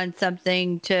Nightmare on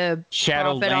something to...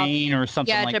 Shadow Lane or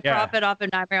something like that. Yeah, to profit off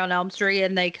of Nightmare on Elm Street,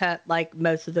 and they cut like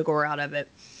most of the gore out of it.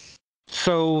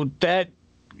 So that,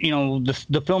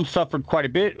 the film suffered quite a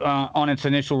bit on its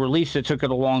initial release. It took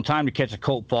it a long time to catch a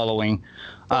cult following.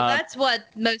 Well, that's what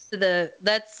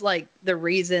that's like the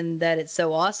reason that it's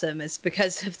so awesome, is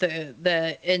because of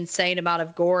the insane amount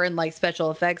of gore and like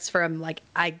special effects from like,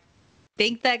 I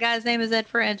think that guy's name is Ed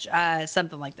French,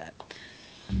 something like that.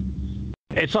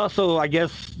 It's also, I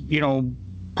guess,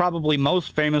 probably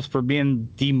most famous for being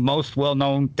the most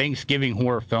well-known Thanksgiving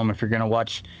horror film, if you're going to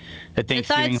watch the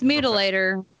Thanksgiving. Besides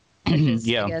Mutilator, which is,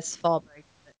 yeah. I guess, Fall Break.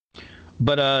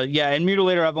 But and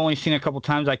Mutilator I've only seen a couple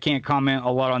times. I can't comment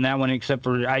a lot on that one, except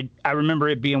for I remember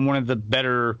it being one of the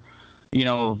better,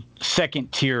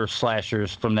 second-tier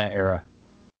slashers from that era.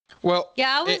 Well,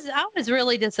 yeah, I was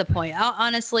really disappointed.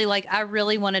 Honestly, I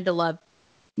really wanted to love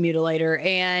Mutilator,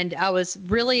 and I was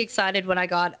really excited when I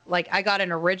got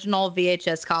an original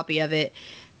VHS copy of it.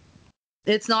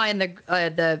 It's not in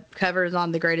the cover is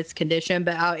on the greatest condition,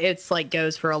 but it's like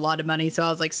goes for a lot of money, so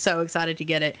I was like so excited to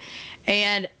get it.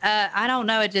 And I don't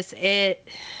know, it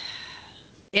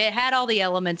had all the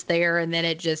elements there, and then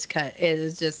it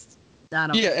was just I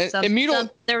don't know.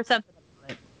 There was something.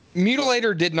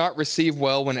 Mutilator did not receive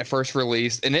well when it first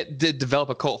released, and it did develop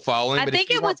a cult following. I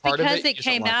think it was because it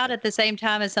came out at the same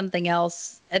time as something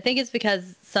else. I think it's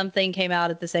because something came out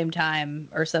at the same time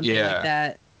or something like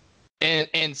that.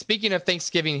 And speaking of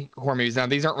Thanksgiving horror movies, now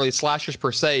these aren't really slashers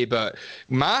per se, but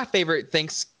my favorite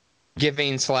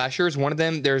Thanksgiving slashers, one of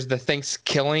them, there's the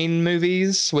Thanksgiving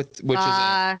movies, which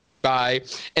is Bye.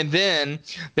 And then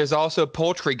there's also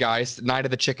Poultrygeist, Night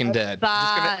of the Chicken Dead.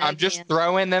 I'm just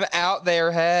throwing them out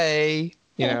there. Hey,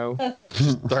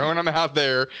 throwing them out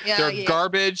there. Yeah, they're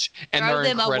garbage and they're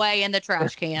incredible. Throw them away in the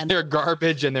trash can. They're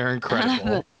garbage and they're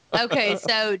incredible. Okay,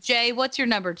 so Jay, what's your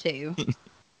number 2?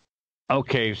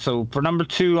 Okay, so for number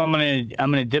 2, I'm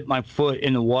gonna dip my foot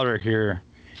in the water here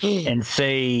and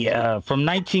say from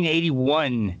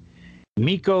 1981,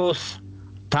 Mikos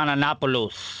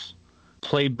Tananopoulos,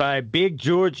 played by Big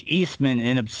George Eastman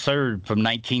in Absurd from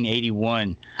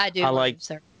 1981. I do like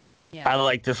Absurd. Yeah. I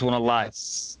like this one a lot.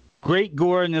 Great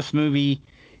gore in this movie,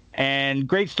 and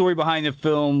great story behind the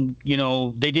film. You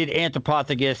know, they did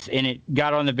Anthropophagus, and it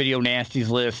got on the Video Nasties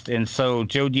list. And so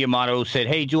Joe D'Amato said,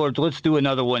 "Hey, George, let's do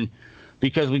another one,"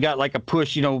 because we got like a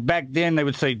push. You know, back then they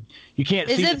would say, "You can't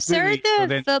see this movie." Is Absurd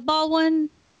the football one?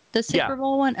 The Super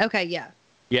Bowl one? Okay, yeah.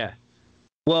 Yeah.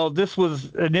 Well, this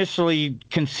was initially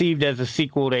conceived as a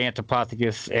sequel to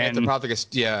Anthropophagus. Anthropophagus,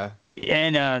 yeah.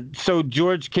 And so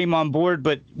George came on board,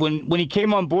 but when he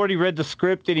came on board, he read the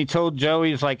script and he told Joe,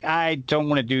 he's like, "I don't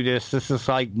want to do this. This is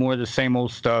like more of the same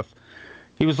old stuff."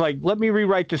 He was like, "Let me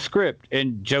rewrite the script."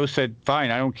 And Joe said,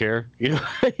 "Fine, I don't care." You know,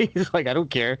 he's like, "I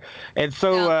don't care." And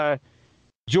so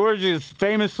George is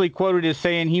famously quoted as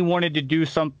saying he wanted to do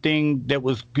something that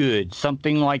was good,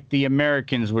 something like the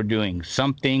Americans were doing,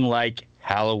 something like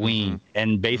Halloween. Mm-hmm.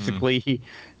 And basically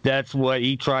that's what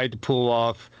he tried to pull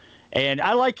off. And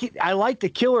I like the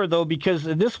killer, though, because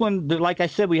this one, like I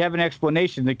said, we have an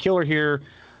explanation. The killer here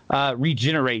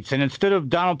regenerates. And instead of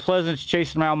Donald Pleasance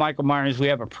chasing around Michael Myers, we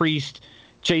have a priest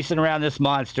chasing around this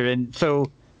monster. And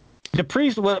so the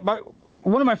priest, one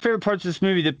of my favorite parts of this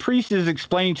movie, the priest is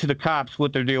explaining to the cops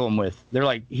what they're dealing with.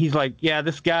 He's like, "Yeah,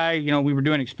 this guy, you know, we were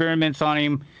doing experiments on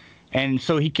him, and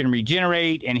so he can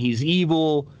regenerate, and he's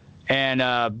evil, and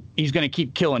he's going to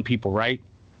keep killing people, right?"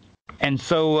 And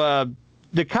so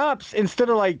the cops, instead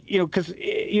of like, you know, because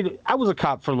I was a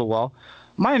cop for a little while,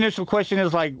 my initial question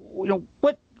is like, you know,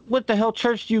 what the hell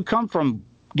church do you come from,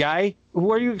 guy?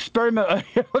 Where you experiment?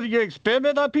 Are you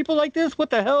experiment on people like this? What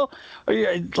the hell? Are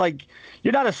you like?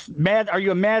 You're not Are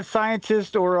you a mad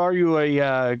scientist or are you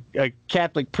a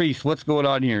Catholic priest? What's going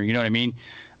on here? You know what I mean?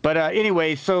 But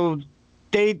anyway, so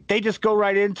they just go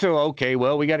right into, okay,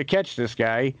 well, we got to catch this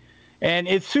guy. And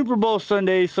it's Super Bowl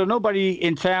Sunday, so nobody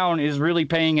in town is really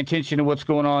paying attention to what's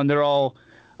going on. They're all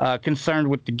concerned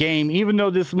with the game, even though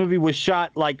this movie was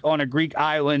shot like on a Greek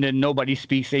island and nobody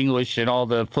speaks English and all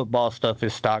the football stuff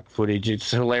is stock footage. It's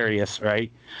hilarious,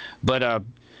 right? But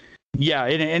yeah,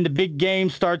 and the big game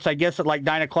starts, I guess, at like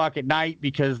 9 o'clock at night,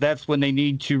 because that's when they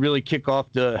need to really kick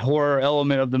off the horror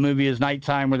element of the movie, is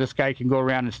nighttime, where this guy can go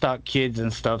around and stalk kids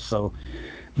and stuff. So,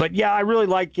 but yeah, I really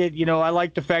like it. You know, I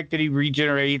like the fact that he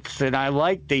regenerates, and I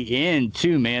like the end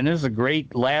too, man. This is a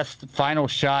great last final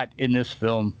shot in this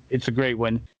film. It's a great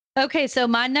one. Okay, so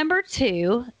my number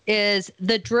 2 is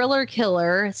the Driller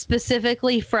Killer,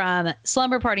 specifically from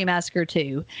Slumber Party Massacre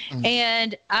 2. Mm-hmm.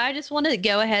 And I just want to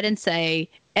go ahead and say,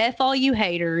 F all you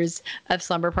haters of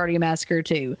Slumber Party Massacre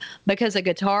 2, because a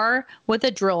guitar with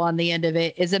a drill on the end of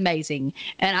it is amazing.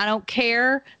 And I don't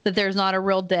care that there's not a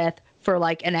real death for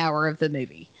like an hour of the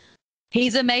movie.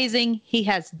 He's amazing. He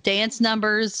has dance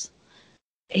numbers.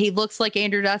 He looks like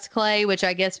Andrew Dice Clay, which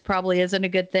I guess probably isn't a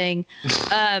good thing.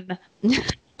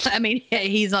 I mean,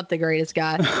 he's not the greatest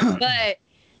guy, but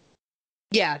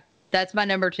yeah, that's my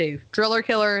number 2. Driller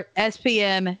Killer,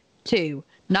 SPM 2.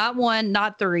 Not 1,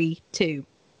 not 3, 2.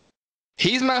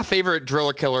 He's my favorite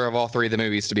Driller Killer of all 3 of the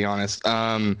movies, to be honest.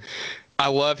 I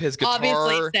love his guitar.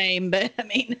 Obviously same, but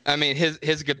I mean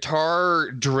his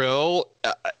guitar drill,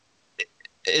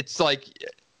 it's like,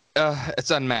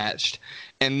 it's unmatched.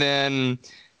 And then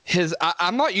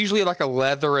I'm not usually like a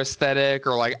leather aesthetic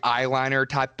or like eyeliner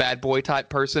type bad boy type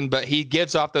person, but he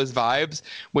gives off those vibes,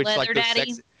 which leather like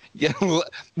daddy. Yeah,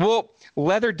 well,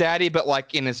 leather daddy, but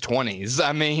like in his 20s.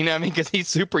 I mean, because he's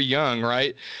super young,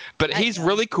 right? But he's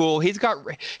really cool. He's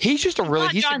just a really,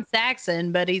 he's not John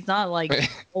Saxon, but he's not like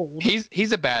old. He's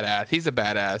a badass. He's a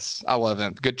badass. I love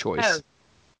him. Good choice. Oh.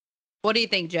 What do you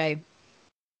think, Jay?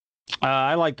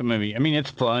 I like the movie. I mean,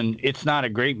 it's fun. It's not a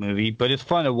great movie, but it's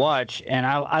fun to watch, and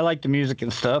I like the music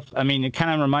and stuff. I mean, it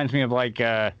kind of reminds me of like,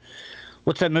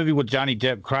 what's that movie with Johnny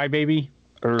Depp, Cry Baby?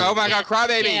 Oh my God, Cry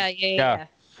Baby! Yeah.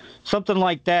 Something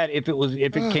like that. If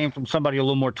it came from somebody a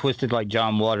little more twisted, like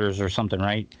John Waters or something,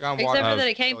 right? Except for that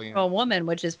it came from a woman,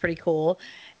 which is pretty cool.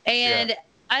 And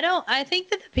I think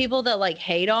that the people that like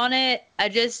hate on it, I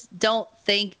just don't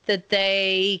think that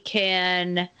they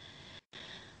can.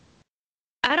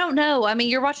 I don't know. I mean,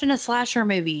 you're watching a slasher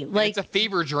movie. Like, it's a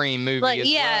fever dream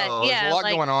movie as well. There's a lot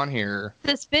going on here.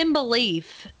 Suspend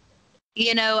belief.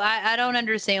 You know, I don't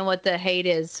understand what the hate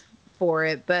is for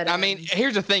it, but I mean,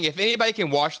 here's the thing: if anybody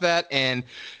can watch that and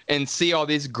see all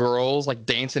these girls like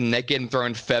dancing naked and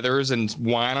throwing feathers and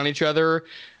wine on each other,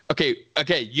 okay,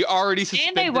 you already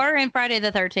suspended. And they were in Friday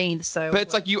the 13th, so. But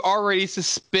it's like you already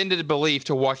suspended belief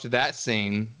to watch that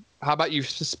scene. How about you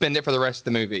suspend it for the rest of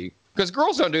the movie? Because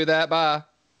girls don't do that. Bye.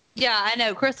 Yeah, I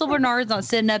know. Crystal Bernard's not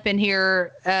sitting up in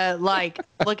here, like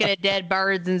looking at dead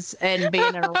birds and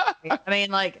being in a I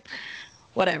mean, like,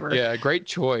 whatever. Yeah, great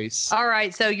choice. All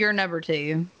right, so you're number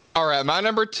 2. All right, my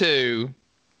number two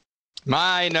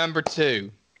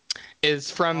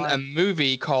is from a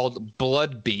movie called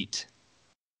Blood Beat.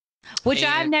 Which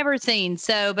I've never seen,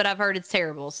 but I've heard it's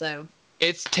terrible, so.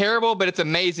 It's terrible, but it's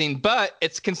amazing. But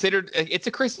it's it's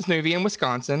a Christmas movie in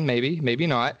Wisconsin, maybe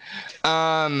not.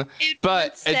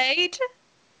 But state?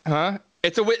 Huh?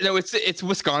 It's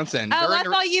Wisconsin. Oh, I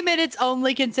thought you meant it's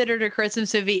only considered a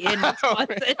Christmas movie in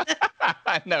Wisconsin.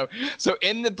 I know. So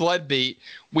in the Blood Beat,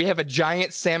 we have a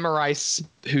giant samurai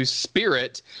whose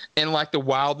spirit in like the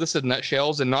wildest of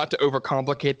nutshells, and not to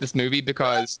overcomplicate this movie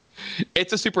because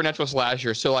it's a supernatural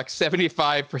slasher. So like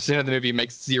 75% of the movie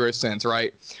makes 0 sense,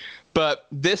 right? But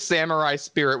this samurai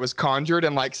spirit was conjured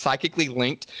and like psychically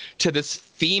linked to this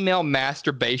female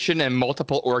masturbation and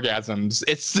multiple orgasms.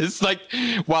 It's just like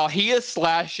while he is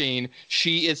slashing,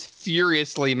 she is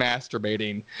furiously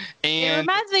masturbating. And it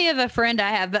reminds me of a friend I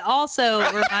have, but also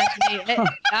reminds me,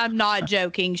 I'm not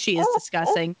joking, she is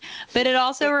disgusting. But it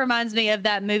also reminds me of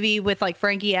that movie with like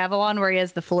Frankie Avalon where he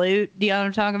has the flute. Do you know what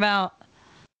I'm talking about?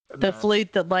 The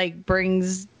flute that like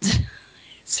brings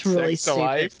it's really sex to stupid.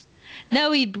 life.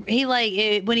 No, he like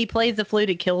when he plays the flute,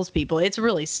 it kills people. It's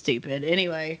really stupid.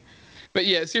 Anyway. But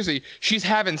yeah, seriously, she's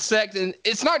having sex, and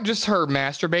it's not just her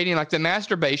masturbating. Like the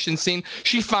masturbation scene,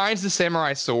 she finds the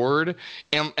samurai sword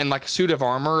and like a suit of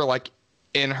armor, like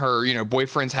in her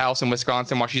boyfriend's house in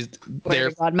Wisconsin while she's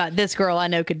there. God, this girl I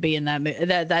know could be in that movie.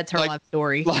 That's her life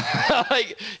story.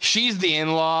 Like she's the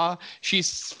in-law. She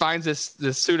finds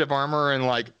this suit of armor and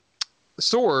like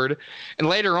sword, and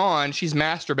later on she's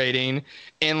masturbating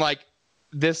and like.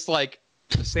 This like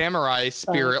samurai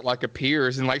spirit like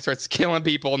appears and like starts killing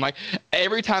people, and like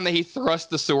every time that he thrusts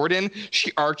the sword in,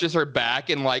 she arches her back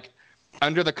and like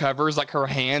under the covers, like her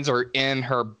hands are in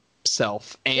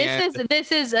herself. And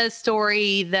this is a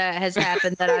story that has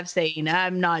happened that I've seen.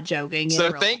 I'm not joking.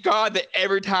 So thank God that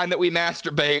every time that we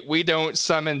masturbate, we don't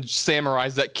summon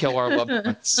samurais that kill our loved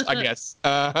ones. I guess.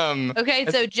 Okay,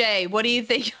 so Jay, what do you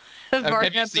think? Have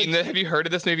you heard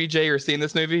of this movie, Jay, or seen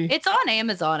this movie? It's on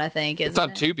Amazon, I think. It's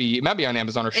on Tubi. It might be on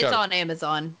Amazon or Shudder. It's on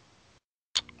Amazon.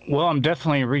 Well, I'm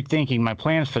definitely rethinking my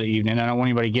plans for the evening. I don't want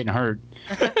anybody getting hurt.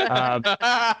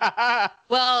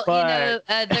 Well,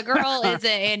 the girl isn't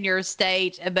in your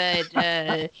state, but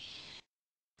I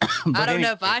don't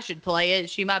know if I should play it.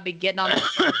 She might be getting on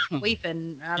the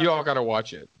weeping. You all got to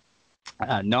watch it.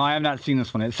 No, I have not seen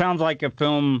this one. It sounds like a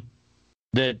film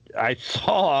that I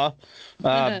saw,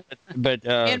 but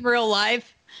in real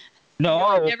life.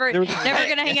 No, never gonna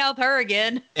hang out with her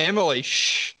again. Emily,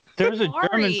 shh. There's a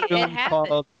German film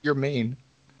called. You're mean.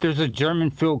 There's a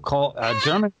German film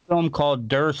called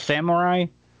Der Samurai,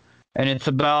 and it's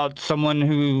about someone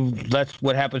who that's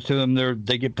what happens to them.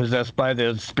 They get possessed by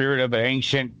the spirit of an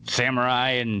ancient samurai,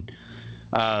 and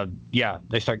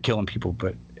they start killing people.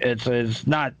 But it's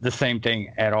not the same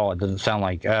thing at all. It doesn't sound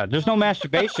like there's no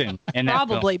masturbation in that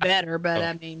Probably film. better, but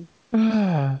I mean.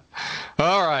 All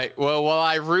right. Well,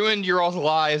 I ruined your all's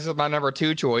lives with my number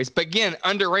 2 choice. But again,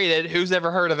 underrated. Who's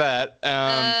ever heard of that?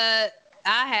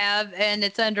 I have, and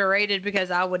it's underrated because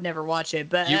I would never watch it.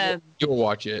 But you'll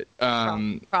watch it.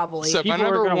 Probably. So my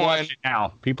number 1 watch it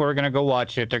now. People are gonna go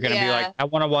watch it. They're gonna be like, I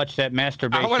want to watch that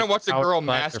masturbation. I want to watch the girl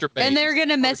masturbate. And they're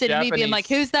gonna message me being like,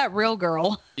 "Who's that real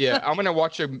girl?" Yeah, I'm gonna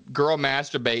watch a girl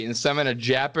masturbate and summon a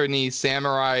Japanese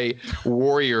samurai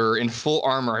warrior in full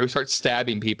armor who starts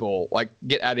stabbing people. Like,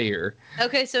 get out of here.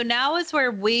 Okay, so now is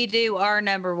where we do our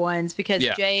number 1s because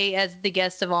Jay, as the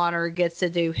guest of honor, gets to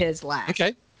do his last.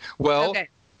 Okay. Well,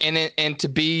 and to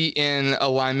be in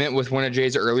alignment with one of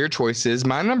Jay's earlier choices,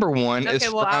 my number 1 is.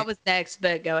 Okay, well, I was next,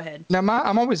 but go ahead. No,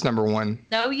 I'm always number 1.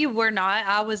 No, you were not.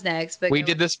 I was next, but we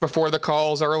did this before the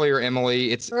calls earlier,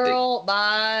 Emily. It's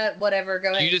bye, whatever.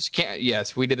 Go ahead. You just can't.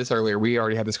 Yes, we did this earlier. We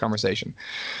already had this conversation.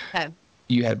 Okay.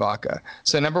 You had vodka.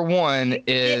 So number 1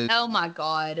 is. Oh my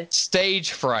God.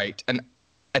 Stage Fright, an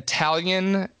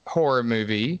Italian horror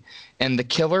movie, and the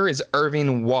killer is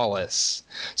Irving Wallace.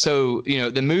 So,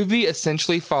 the movie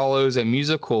essentially follows a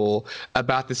musical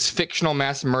about this fictional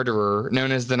mass murderer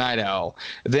known as the Night Owl.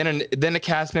 Then a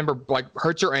cast member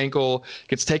hurts her ankle,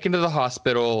 gets taken to the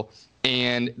hospital,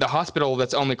 and the hospital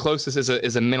that's only closest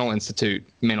is a mental institute.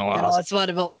 Oh, it's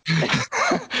wonderful.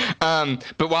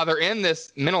 But while they're in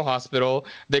this mental hospital,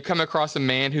 they come across a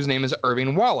man whose name is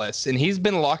Irving Wallace, and he's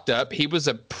been locked up. He was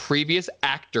a previous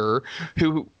actor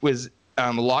who was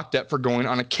locked up for going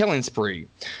on a killing spree.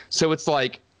 So it's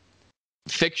like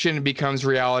fiction becomes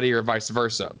reality or vice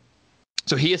versa.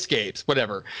 So he escapes,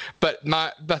 whatever. But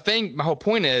my whole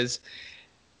point is,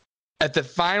 at the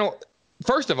final,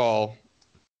 first of all,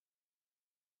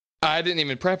 I didn't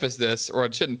even preface this, or I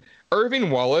shouldn't.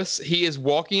 Irving Wallace, he is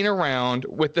walking around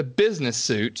with the business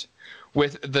suit,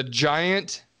 with the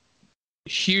giant,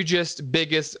 hugest,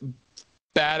 biggest,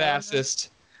 badassest.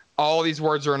 All these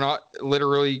words are not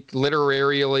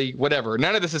literarily, whatever.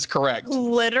 None of this is correct.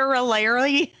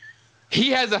 Literally?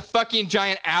 He has a fucking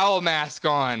giant owl mask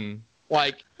on.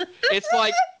 Like, it's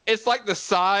like the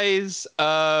size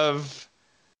of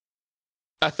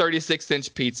a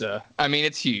 36-inch pizza. I mean,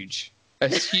 it's huge. A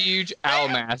huge owl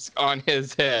mask on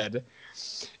his head.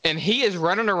 And he is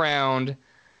running around,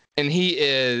 and he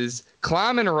is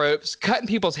climbing ropes, cutting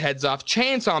people's heads off,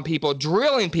 chainsawing people,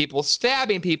 drilling people,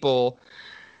 stabbing people,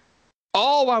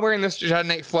 all while wearing this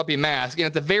giant fluffy mask. And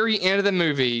at the very end of the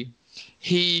movie,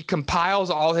 he compiles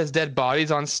all his dead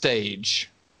bodies on stage.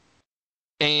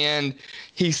 And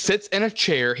he sits in a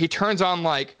chair. He turns on,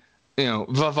 like,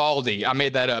 Vivaldi. I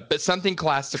made that up, but something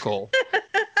classical.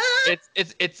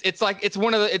 It's like it's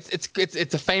one of the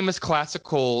it's a famous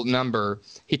classical number.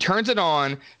 He turns it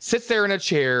on, sits there in a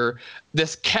chair.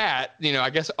 This cat, I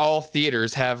guess all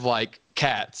theaters have like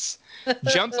cats,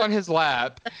 jumps on his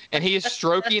lap, and he is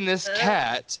stroking this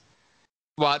cat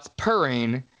while it's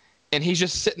purring, and he's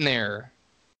just sitting there,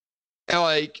 and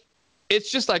like it's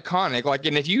just iconic. Like,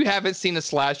 and if you haven't seen a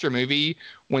slasher movie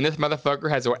when this motherfucker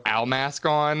has an owl mask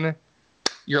on,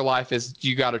 your life is,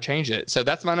 you got to change it. So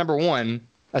that's my number one.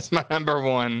 That's my number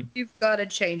one. You've got to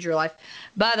change your life.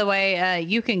 By the way,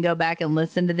 you can go back and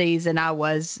listen to these, and I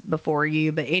was before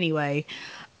you. But anyway,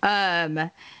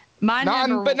 but not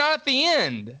at the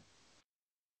end.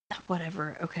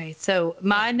 Whatever. Okay, so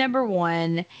my number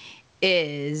one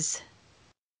is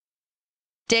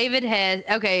David Hess.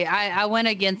 Okay, I went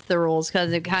against the rules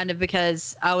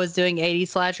because I was doing 80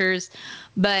 slashers,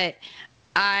 but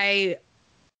I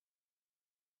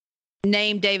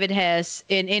named David Hess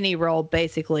in any role,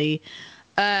 basically.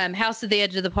 House at the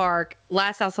Edge of the Park,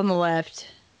 Last House on the Left,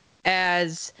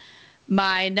 as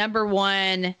my number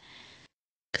one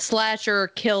slasher,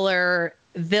 killer,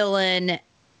 villain.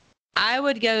 I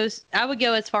would go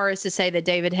as far as to say that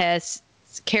David Hess'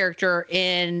 character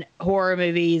in horror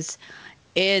movies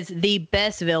is the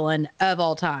best villain of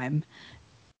all time,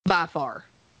 by far.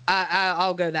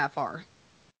 I'll go that far.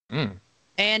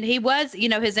 And he was,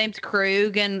 his name's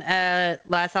Krug in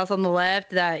Last House on the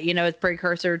Left, that, is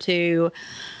precursor to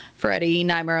Freddy,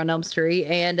 Nightmare on Elm Street.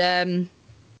 And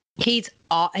he's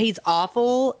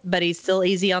awful, but he's still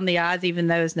easy on the eyes, even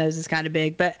though his nose is kind of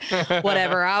big. But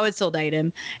whatever, I would still date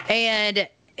him. And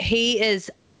he is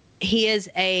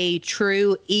a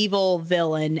true evil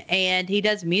villain, and he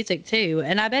does music too.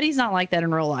 And I bet he's not like that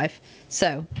in real life.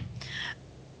 So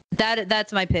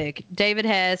that's my pick. David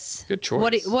Hess. Good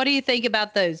choice. What do you think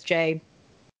about those, Jay?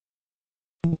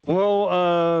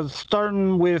 Well,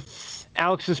 starting with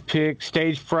Alex's pick,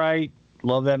 Stage Fright.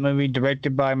 Love that movie.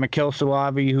 Directed by Mikel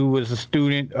Suavi, who was a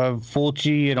student of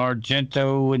Fulci and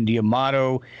Argento and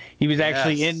D'Amato. He was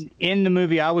actually in the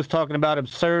movie I was talking about,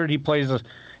 Absurd. He plays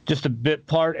just a bit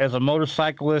part as a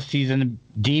motorcyclist. He's in the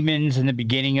Demons in the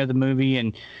beginning of the movie,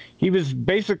 and he was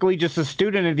basically just a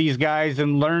student of these guys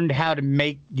and learned how to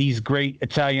make these great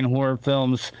Italian horror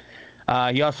films.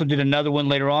 He also did another one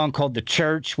later on called The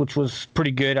Church, which was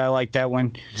pretty good. I like that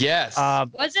one. Yes.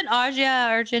 Wasn't Asia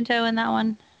Argento in that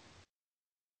one?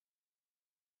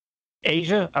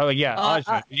 Asia? Oh yeah,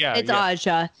 Aja. Yeah, it's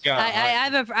Aja. Yeah,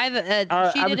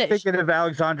 I was thinking of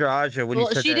Alexandra Aja when you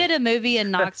said she that. did a movie in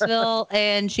Knoxville,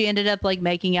 and she ended up like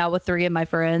making out with 3 of my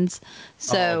friends.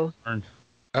 So.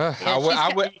 I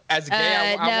would, as a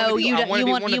gay, you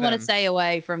want to stay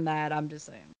away from that. I'm just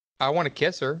saying. I want to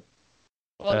kiss her.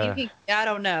 Well, you can. I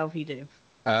don't know if you do.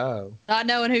 Oh. Not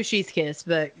knowing who she's kissed,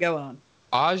 but go on.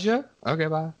 Aja? Okay,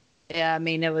 bye. Yeah, I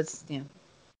mean it was.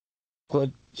 Well,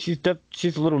 she's a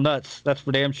little nuts. That's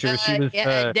for damn sure. She was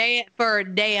for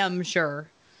damn sure.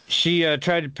 She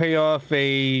tried to pay off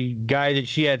a guy that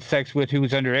she had sex with who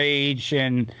was underage,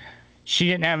 and she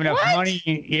didn't have enough money.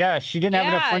 Yeah, she didn't have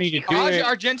enough money to do it.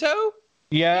 Argento?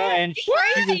 Yeah, and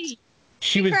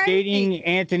she was dating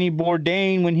Anthony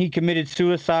Bourdain when he committed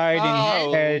suicide.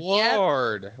 And he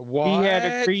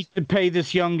had agreed to pay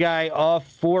this young guy off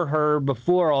for her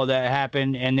before all that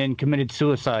happened, and then committed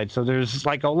suicide. So there's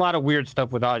like a lot of weird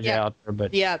stuff with Aja out there.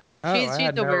 But she's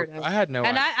the weirdo. I had no.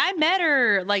 And I met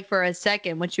her like for a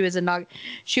second when she was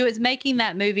she was making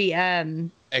that movie.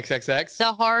 XXX.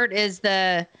 The Heart is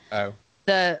the. Oh.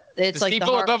 It's the like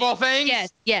steeple above all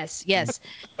things. Yes.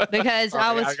 Because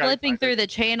I was flipping through the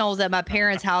channels at my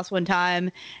parents' house one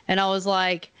time, and I was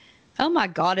like, Oh my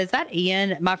God, is that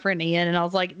Ian, my friend Ian? And I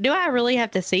was like, do I really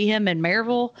have to see him in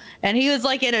Maryville? And he was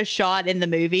like in a shot in the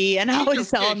movie. And I was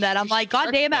telling him that. I'm like,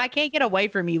 God damn it, I can't get away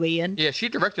from you, Ian. Yeah, she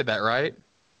directed that, right?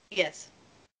 Yes.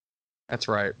 That's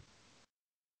right.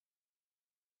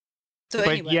 So But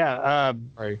anyway. yeah,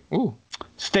 Right. Ooh.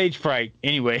 Stage Fright.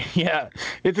 Anyway, yeah,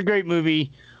 it's a great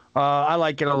movie. I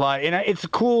like it a lot, and it's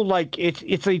cool. Like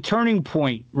it's a turning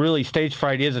point. Really, Stage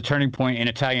Fright is a turning point in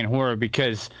Italian horror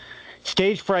because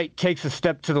Stage Fright takes a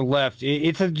step to the left.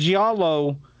 It's a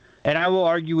giallo, and I will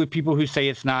argue with people who say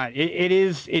it's not. It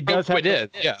is. It does have. It is.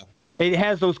 Yeah. It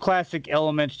has those classic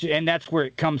elements, and that's where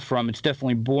it comes from. It's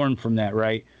definitely born from that,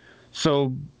 right?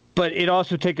 So, but it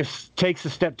also takes a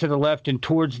step to the left and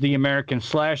towards the American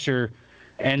slasher.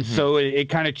 And so it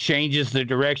kind of changes the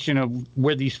direction of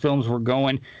where these films were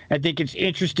going. I think it's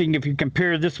interesting if you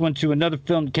compare this one to another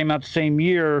film that came out the same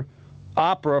year,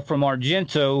 Opera from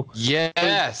Argento.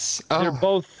 Yes. They're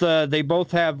both they both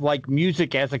have like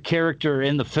music as a character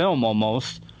in the film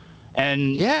almost.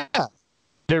 And Yeah.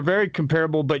 they're very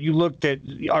comparable, but you looked at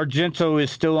Argento is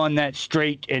still on that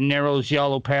straight and narrow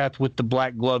giallo path with the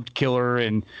black gloved killer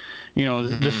and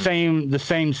the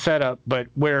same setup, but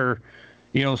where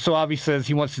Soavi says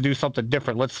he wants to do something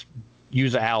different. Let's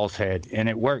use an owl's head, and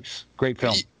it works. Great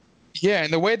film. Yeah,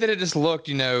 and the way that it just looked,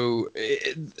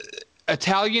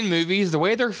 Italian movies, the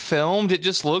way they're filmed, it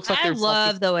just looks like I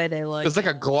love the way they look. It's like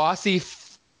a glossy.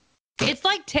 It's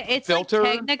like filter.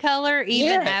 like Technicolor,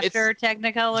 even after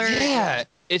Technicolor. Yeah,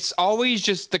 it's always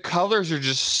just the colors are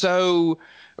just so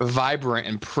vibrant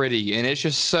and pretty, and it's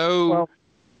just so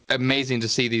amazing to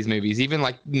see these movies. Even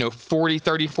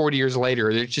 40 years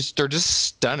later, they're just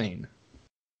stunning.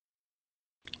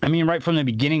 I mean, right from the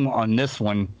beginning on this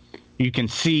one, you can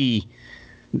see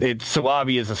that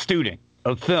Soavi is a student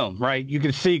of film, right? You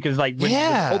can see because when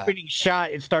the opening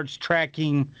shot, it starts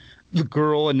tracking the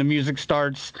girl and the music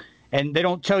starts, and they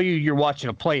don't tell you you're watching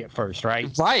a play at first,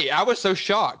 right? Right. I was so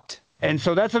shocked. And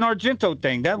so that's an Argento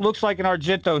thing. That looks like an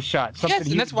Argento shot. Something yes,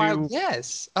 and that's why.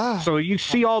 Yes. So you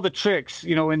see all the tricks,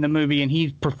 in the movie, and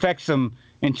he perfects them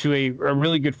into a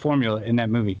really good formula in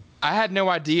that movie. I had no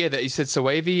idea that you said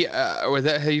Soavi. Was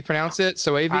that how you pronounce it?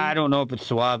 Soavi? I don't know if it's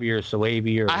Soavi or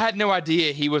Soavi or. I had no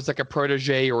idea he was like a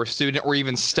protege or a student or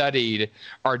even studied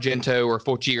Argento or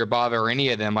Fulci or Bava or any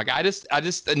of them. Like I just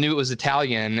knew it was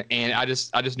Italian, and I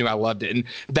just knew I loved it, and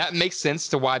that makes sense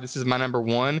to why this is my number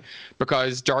one,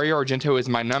 because Dario Argento is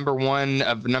my number one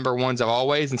of number ones of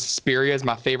always, and Suspiria is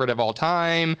my favorite of all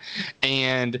time,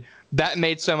 and that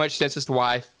made so much sense as to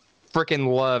why I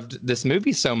freaking loved this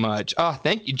movie so much. Oh,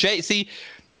 thank you, Jay. See,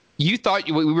 you thought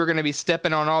we were going to be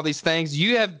stepping on all these things.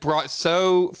 You have brought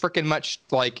so freaking much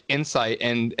insight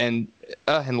and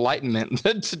enlightenment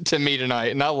to me tonight,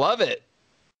 and I love it.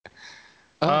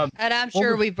 And I'm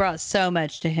sure we brought so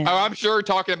much to him. Oh, I'm sure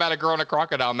talking about a girl in a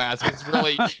crocodile mask is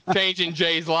really changing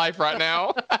Jay's life right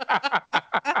now.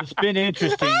 It's been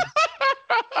interesting.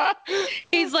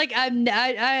 He's like,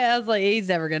 I was like, he's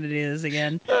never going to do this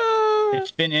again. It's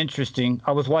been interesting.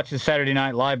 I was watching Saturday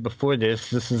Night Live before this.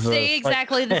 This is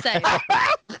exactly the same.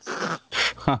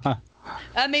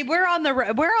 I mean, we're on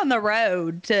the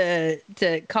road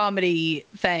to comedy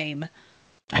fame.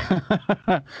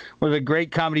 One of the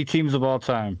great comedy teams of all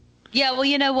time. Yeah, well,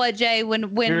 you know what, Jay?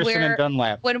 When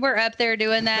we're up there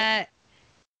doing that,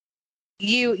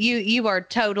 you are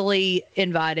totally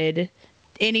invited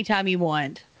anytime you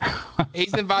want.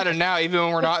 He's invited now, even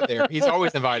when we're not there. He's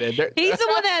always invited. He's the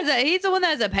one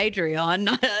that has a Patreon,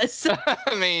 not us.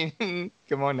 I mean,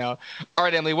 come on now. All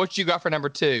right, Emily, what you got for number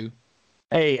two?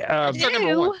 Hey,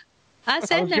 number one. I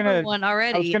said number one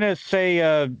already. I was gonna say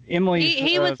Emily.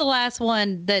 He was the last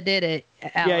one that did it.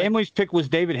 Alex. Yeah, Emily's pick was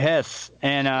David Hess,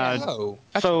 and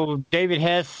so David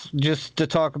Hess. Just to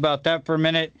talk about that for a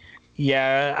minute.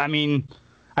 Yeah, I mean,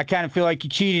 I kind of feel like you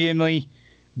cheated, Emily.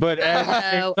 But at the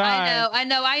same time, I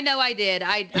know, I did.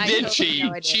 I did totally cheat.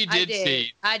 know I did. She did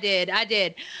cheat. I did.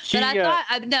 But I thought,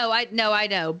 I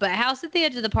know. But House at the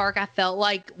Edge of the Park, I felt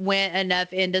like went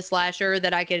enough into slasher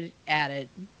that I could add it.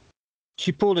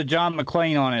 She pulled a John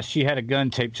McClane on us. She had a gun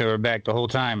taped to her back the whole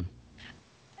time.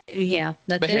 Yeah,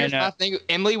 that's but here's my thing.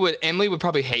 Emily would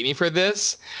probably hate me for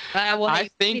this. I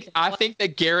think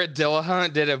that Garrett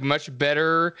Dillahunt did a much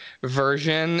better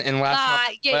version in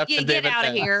Last Get out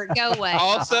of here. Go away.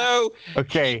 Also,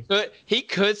 okay, he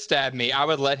could stab me. I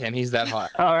would let him. He's that hot.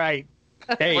 All right.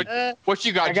 Hey, what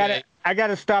you got, Jay? I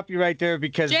gotta stop you right there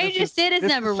because Jay just did his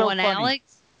number one, funny.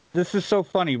 Alex. This is so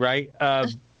funny, right?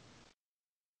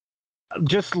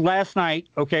 Just last night,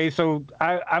 okay, so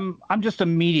I'm just a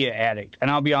media addict, and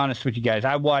I'll be honest with you guys.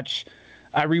 I watch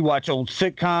I rewatch old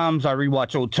sitcoms. I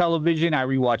rewatch old television. I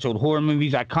rewatch old horror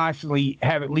movies. I constantly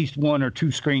have at least one or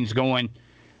two screens going.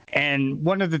 And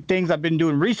one of the things I've been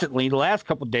doing recently, the last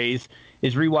couple of days,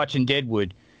 is rewatching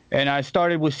Deadwood. And I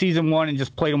started with season 1 and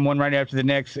just played them one right after the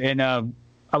next. And I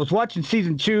was watching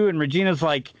season 2, and Regina's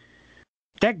like,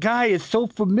 that guy is so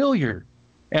familiar.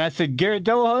 And I said, Garrett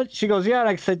Dillahunt? She goes, yeah. And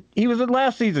I said, he was in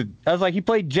last season. I was like, he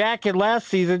played Jack in last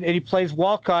season, and he plays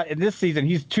Walcott in this season.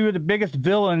 He's two of the biggest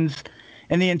villains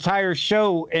in the entire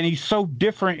show, and he's so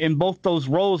different in both those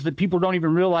roles that people don't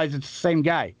even realize it's the same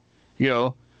guy, you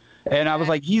know? And I was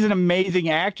like, he's an amazing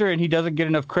actor, and he doesn't get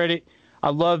enough credit. I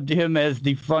loved him as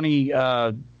the funny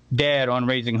dad on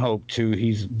Raising Hope, too.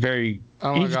 He's very...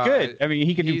 he's good. I mean,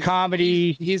 he can do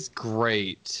comedy. He's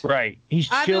great. Right.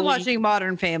 I've been watching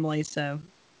Modern Family, so...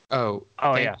 Oh,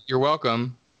 yeah. You're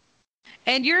welcome.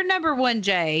 And your number 1,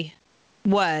 Jay,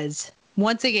 was,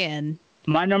 once again...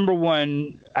 My number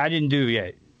 1, I didn't do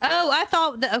yet. Oh, I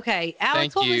thought okay.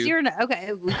 Alex, what was your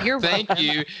okay? Thank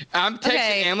you. I'm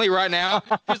texting Emily right now.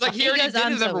 She's like, he already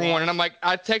did his number 1. And I'm like,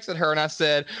 I texted her and I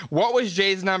said, what was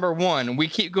Jay's number 1? We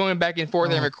keep going back and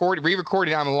forth and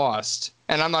re-recording. I'm lost.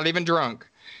 And I'm not even drunk.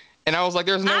 And I was like,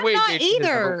 there's no way. I'm not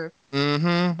either.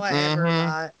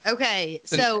 Whatever. Okay.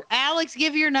 So Alex,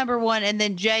 give your number 1, and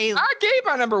then Jay. I gave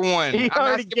my number 1. He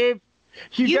already gave.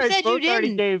 You guys said both you already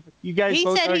didn't. gave. You guys He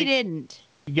both said already, he didn't.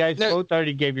 You guys both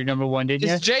already gave your number 1, didn't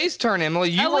you? It's Jay's turn, Emily.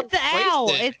 You it's the owl.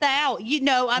 It's the owl. You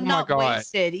know, I'm not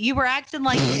wasted. You were acting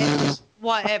like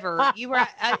whatever. You were.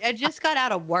 I just got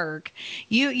out of work.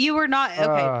 You were not.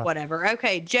 Okay, whatever.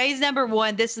 Okay, Jay's number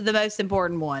 1. This is the most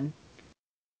important one.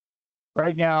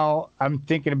 Right now, I'm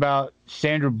thinking about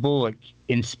Sandra Bullock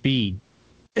in Speed.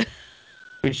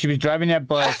 She was driving that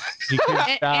bus. She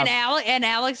couldn't stop. And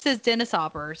Alex is Dennis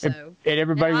Hopper. So and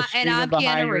everybody was screaming I'm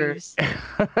behind Keanu her. Reeves.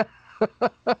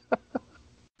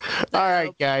 All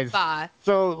right, guys. Bye.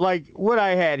 So, like, what I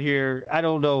had here, I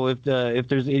don't know if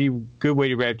there's any good way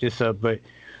to wrap this up, but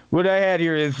what I had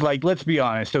here is, like, let's be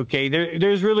honest, okay?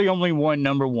 There's really only one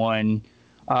number 1,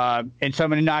 and so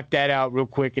I'm going to knock that out real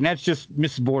quick, and that's just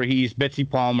Mrs. Voorhees, Betsy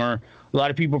Palmer. A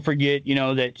lot of people forget, you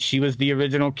know, that she was the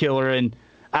original killer, and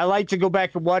I like to go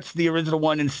back and watch the original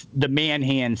one in the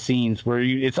man-hand scenes where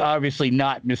it's obviously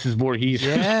not Mrs. Voorhees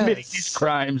who's committing these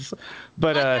crimes.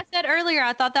 But like I said earlier,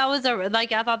 I thought that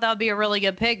would be a really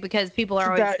good pick because people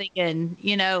are always thinking,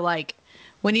 you know, like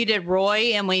when you did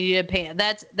Roy and when you did Pam,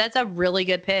 that's a really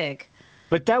good pick.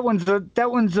 But that one's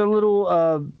a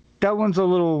little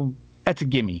that's a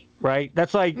gimme, right?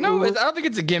 That's like no, I don't think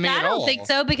it's a gimme at all. I don't think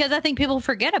so because I think people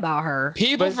forget about her.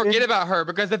 People forget about her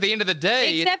because at the end of the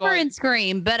day, except for in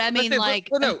Scream, but I mean,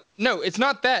 no, it's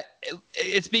not that.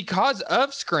 It's because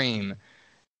of Scream.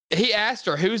 He asked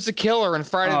her, "Who's the killer?" in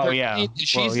Friday the 13th.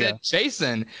 She said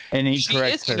Jason, and she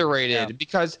is underrated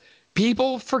because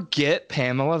people forget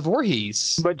Pamela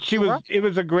Voorhees. But it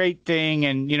was a great thing,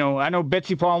 and you know, I know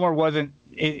Betsy Palmer wasn't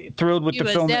thrilled with the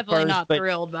film at definitely first, not but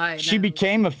thrilled by it. she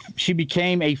became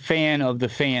a fan of the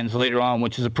fans later on,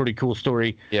 which is a pretty cool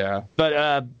story. Yeah.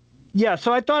 But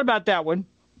so I thought about that one,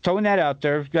 throwing that out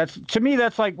there. To me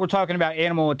that's like we're talking about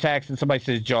animal attacks and somebody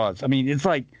says Jaws. I mean, it's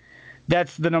like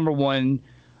that's the number 1.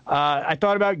 I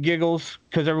thought about Giggles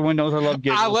because everyone knows I love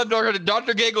Giggles. I love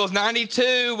Dr. Giggles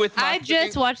 92 with my. I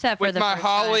just watched that for the first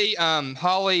time.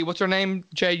 Holly, what's her name?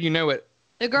 Jay, you know it.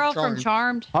 The girl from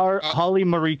Charmed. Holly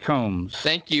Marie Combs.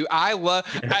 Thank you.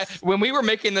 When we were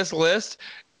making this list,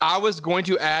 I was going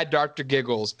to add Dr.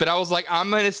 Giggles, but I was like, I'm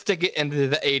going to stick it into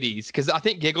the 80s because I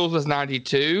think Giggles was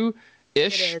 92-ish.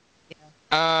 It is.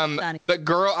 Yeah. But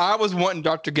girl, I was wanting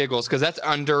Dr. Giggles because that's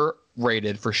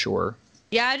underrated for sure.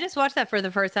 Yeah, I just watched that for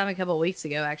the first time a couple of weeks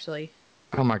ago, actually.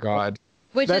 Oh my God.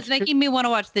 Which is making me want to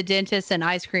watch The Dentist and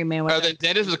Ice Cream Man. The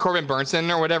Dentist with Corbin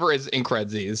Burnson or whatever is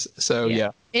Incredies. So yeah.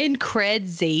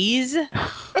 Incredies.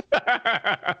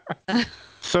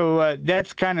 So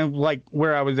that's kind of like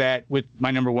where I was at with my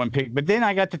number 1 pick. But then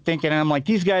I got to thinking, and I'm like,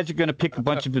 these guys are going to pick a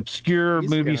bunch of obscure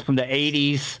movies from the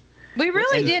 80s. We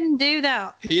really didn't do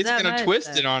that. He's going to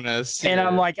twist it on us. And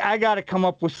I'm like, I got to come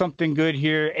up with something good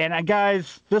here. And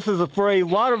guys, this is for a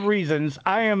lot of reasons.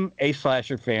 I am a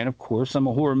slasher fan, of course. I'm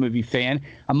a horror movie fan.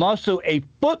 I'm also a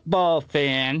football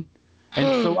fan.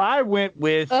 And so I went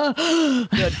with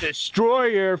The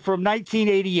Destroyer from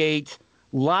 1988.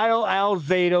 Lyle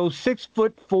Alzado,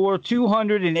 6'4",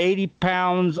 280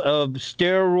 pounds of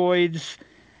steroids.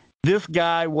 This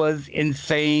guy was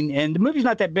insane, and the movie's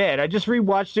not that bad. I just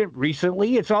rewatched it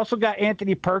recently. It's also got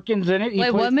Anthony Perkins in it.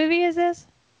 Wait, what movie is this?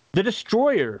 The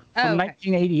Destroyer from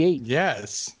 1988.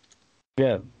 Yes.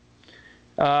 Yeah.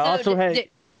 Also had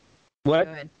what?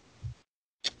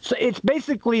 So it's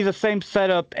basically the same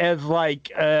setup as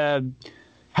like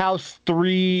House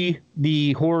 3,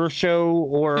 the horror show,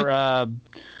 or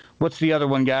what's the other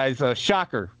one, guys?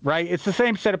 Shocker, right? It's the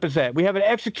same setup as that. We have an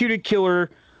executed killer,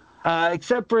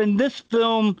 except for in this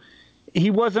film, he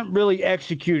wasn't really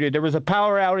executed. There was a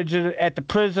power outage at the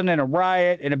prison and a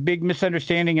riot and a big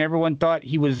misunderstanding. Everyone thought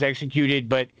he was executed,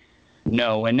 but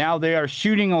no. And now they are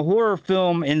shooting a horror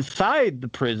film inside the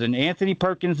prison. Anthony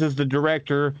Perkins is the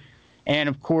director. And,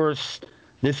 of course,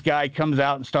 this guy comes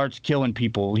out and starts killing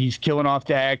people. He's killing off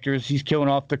the actors. He's killing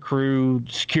off the crew,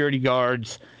 security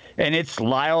guards. And it's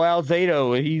Lyle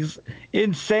Alzado. He's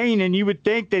insane. And you would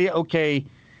think that, okay,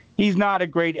 he's not a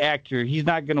great actor. He's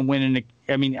not going to win.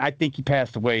 I think he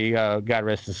passed away, God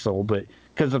rest his soul. But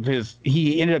because of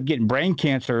he ended up getting brain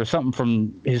cancer or something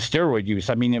from his steroid use.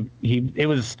 I mean, it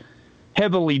was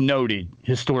heavily noted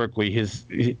historically.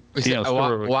 Lyle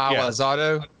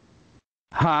Alzado?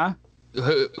 Huh?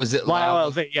 Who was it?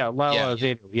 Lyle Alzado. Yeah, Lyle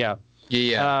Alzado. Yeah.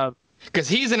 Yeah. Because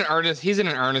he's in an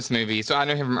Ernest movie, so I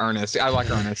know him from Ernest. I like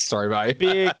Ernest. Sorry, bye.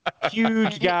 Big,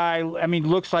 huge guy. I mean,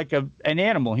 looks like an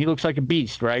animal. He looks like a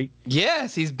beast, right?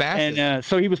 Yes, he's massive. And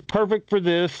so he was perfect for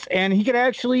this, and he could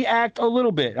actually act a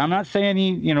little bit. I'm not saying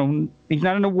he's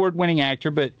not an award-winning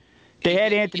actor, but they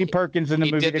had Anthony Perkins in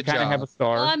the movie to kind of have a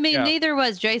star. Well, I mean, neither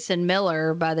was Jason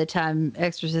Miller by the time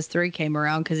Exorcist 3 came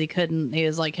around because he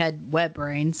was like had wet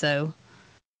brain, so.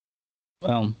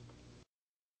 Well,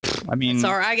 I mean,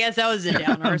 sorry, I guess that was a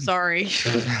downer. Sorry.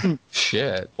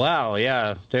 Shit. Wow.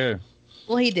 Yeah. There.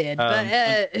 Well, he did, but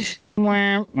I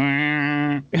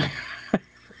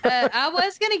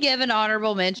was gonna give an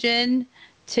honorable mention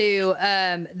to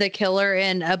the killer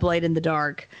in A Blade in the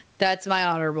Dark. That's my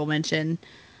honorable mention.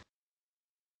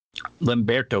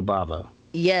 Lamberto Bava.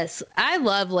 Yes, I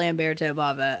love Lamberto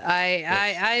Bava.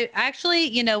 I actually,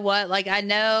 you know what? Like, I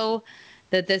know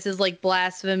that this is like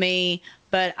blasphemy,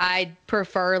 but I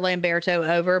prefer Lamberto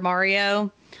over Mario.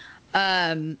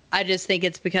 I just think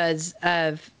it's because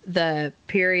of the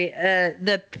period,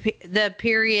 the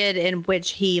period in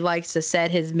which he likes to set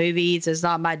his movies is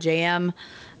not my jam.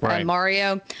 Right.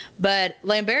 Mario, but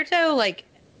Lamberto, like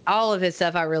all of his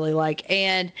stuff, I really like,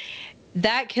 and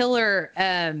that killer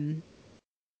in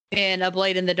A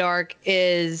Blade in the Dark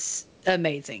is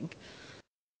amazing.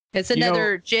 It's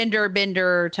another gender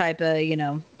bender type of,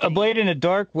 A Blade in the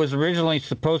Dark was originally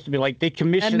supposed to be like they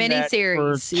commissioned a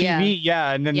miniseries for TV,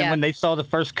 and then when they saw the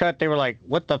first cut, they were like,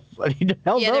 "What the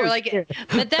hell?" Yeah, they were like,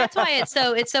 but that's why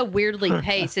it's so weirdly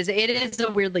paced. It is a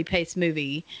weirdly paced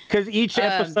movie because each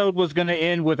episode was going to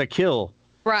end with a kill,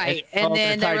 right? And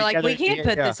then they were like, "We can't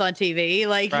put this on TV,"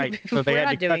 like, right? So they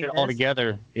had to cut it all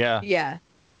together. Yeah.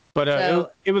 But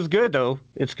it was good though.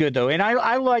 It's good though, and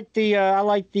I like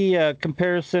the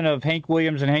comparison of Hank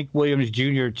Williams and Hank Williams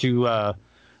Jr. to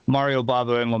Mario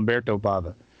Bava and Lamberto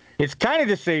Bava. It's kind of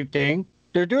the same thing.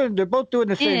 They're both doing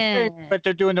the same thing, but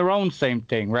they're doing their own same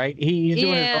thing, right? He's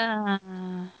doing his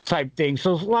own type thing.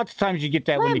 So lots of times you get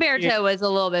that. Lamberto is a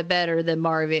little bit better than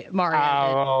Mario.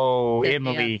 Oh,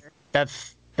 Emily,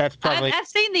 that's probably. I've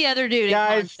seen the other dude in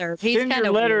concert. He's send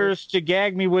your letters to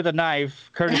Gag Me with a Knife,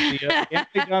 courtesy of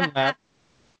Emily Dunlap.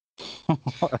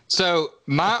 So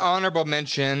my honorable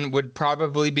mention would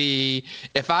probably be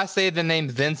if I say the name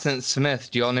Vincent Smith.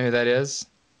 Do y'all know who that is?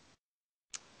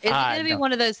 Is it going to be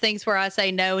one of those things where I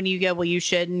say no and you go, well, you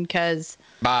shouldn't because...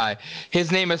 Bye.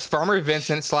 His name is Farmer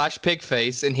Vincent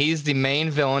 /Pigface, and he's the main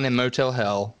villain in Motel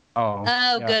Hell.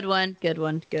 Oh, good one. Good.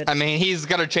 I mean, he's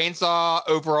got a chainsaw,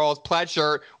 overalls, plaid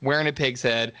shirt, wearing a pig's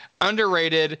head.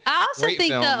 Underrated. I also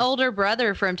think the older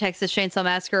brother from Texas Chainsaw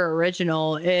Massacre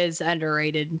original is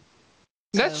underrated.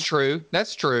 That's true.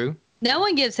 No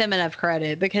one gives him enough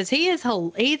credit because he's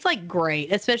like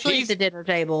great, especially at the dinner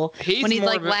table when he's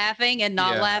like laughing and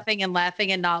not laughing and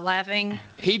laughing and not laughing.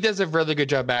 He does a really good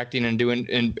job acting and doing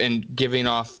and giving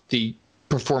off the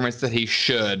performance that he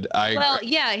should.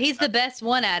 He's the best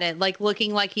one at it, like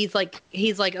looking like he's like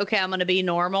okay, I'm gonna be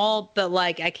normal, but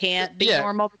like I can't be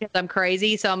normal because I'm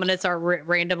crazy, so I'm gonna start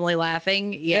randomly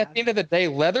laughing. At the end of the day,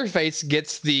 Leatherface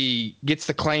gets the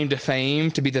claim to fame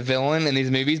to be the villain in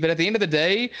these movies, but at the end of the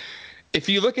day, if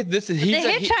you look at this, he's the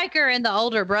hitchhiker and the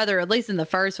older brother, at least in the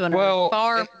first one, are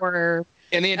far more.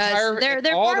 In the entire, they're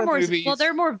far more. Well,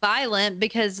 they're more violent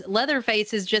because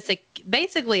Leatherface is just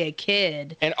basically a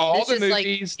kid. And all the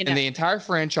movies in the entire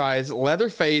franchise,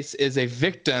 Leatherface is a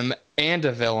victim and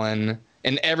a villain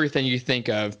in everything you think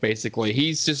of. Basically,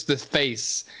 he's just the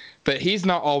face, but he's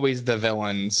not always the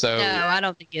villain. So no, I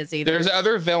don't think he is either. There's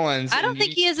other villains. I don't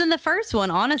think he is in the first one,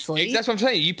 honestly. That's what I'm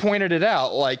saying. You pointed it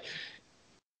out, like.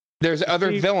 There's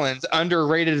other villains,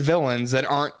 underrated villains that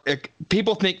aren't.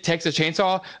 People think Texas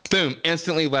Chainsaw, boom,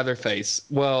 instantly Leatherface.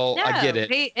 Well, I get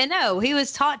it. He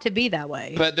was taught to be that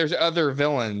way. But there's other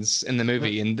villains in the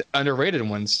movie and underrated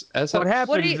ones. What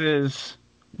happens is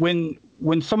when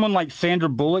someone like Sandra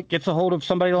Bullock gets a hold of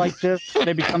somebody like this,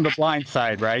 they become the blind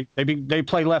side, right? They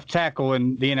play left tackle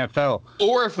in the NFL.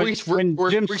 Or if when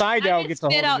Jim Seidel gets a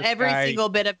hold of this out every guy, single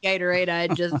bit of Gatorade I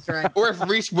had just drank. Or if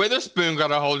Reese Witherspoon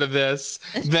got a hold of this,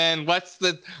 then let's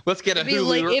get a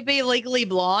Hulu. It'd be Legally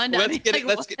Blonde. Let's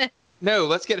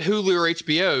get Hulu or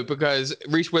HBO, because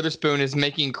Reese Witherspoon is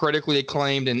making critically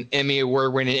acclaimed and Emmy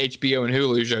award-winning HBO and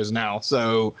Hulu shows now.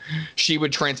 So she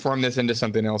would transform this into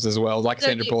something else as well, like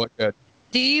Sandra Bullock did.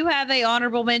 Do you have a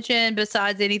honorable mention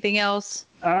besides anything else?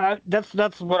 That's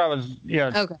what I was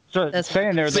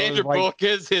saying there. Sandra Bullock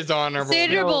is his honorable.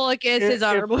 Sandra Bullock is his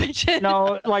honorable mention.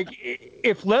 No, like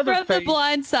if Leatherface from The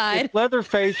Blind Side, if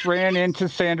Leatherface ran into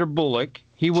Sandra Bullock,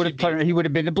 he would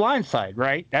have been the blind side,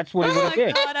 right? That's what he would have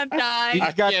been. Oh my God, I'm dying.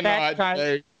 He's got that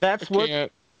kind. That's what.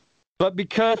 But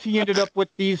because he ended up with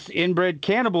these inbred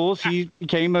cannibals, he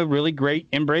became a really great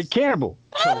inbred cannibal.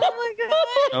 So, oh my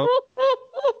God.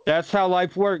 That's how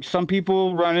life works. Some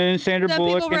people run into Sandra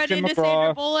Bullock and Tim McGraw.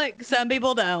 Sandra Bullock. Some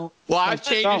people don't. Life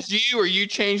changes you, or you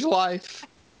change life.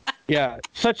 Yeah,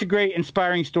 such a great,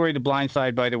 inspiring story, The Blind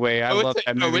Side, by the way. I love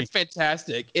that movie. Oh, it's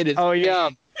fantastic. It is. Oh, yeah.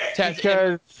 Fantastic.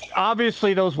 Because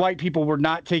obviously those white people were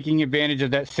not taking advantage of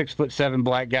that 6'7"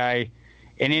 black guy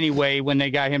in any way when they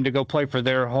got him to go play for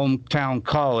their hometown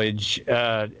college.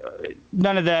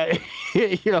 None of that,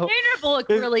 Sandra Bullock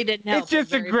really didn't help. It's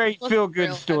just a great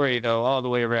feel-good story, though, all the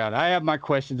way around. I have my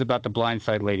questions about the Blind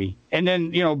Side lady. And then,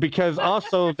 because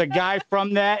also the guy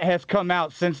from that has come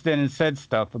out since then and said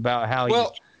stuff about how he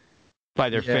was by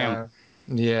their family.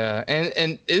 Yeah,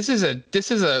 and this is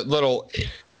a little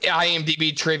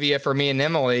IMDb trivia for me and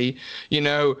Emily.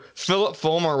 Philip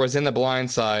Fulmer was in The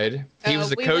Blind Side. He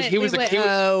was a coach. He was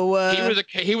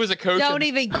a coach. Don't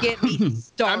even get me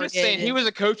started. I'm just saying he was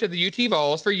a coach of the UT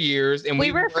Vols for years, and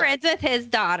we were friends with his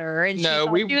daughter. And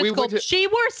she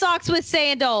wore socks with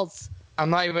sandals. I'm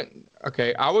not even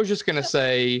okay. I was just gonna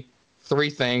say three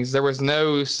things. There was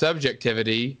no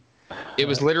subjectivity. It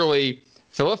was literally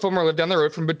Philip Fulmer lived down the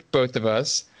road from both of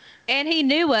us. And he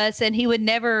knew us, and he would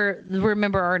never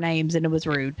remember our names, and it was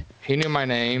rude. He knew my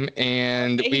name,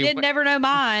 and he didn't never know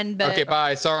mine. But okay,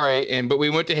 bye. Sorry, but we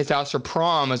went to his house for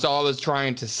prom. Is all I was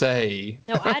trying to say.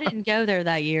 No, I didn't go there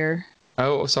that year.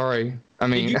 Oh, sorry. I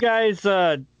mean, did you guys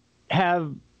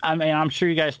have? I mean, I'm sure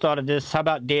you guys thought of this. How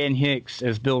about Dan Hicks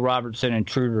as Bill Robertson in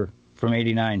Intruder from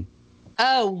 '89?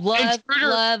 Oh, love.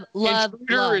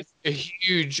 Intruder is a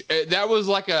huge. That was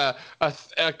like a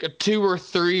 2 or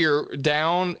 3 or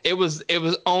down. It was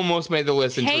almost made the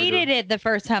list. Hated it the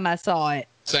first time I saw it.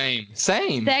 Same.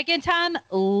 Second time,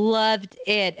 loved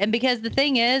it. And because the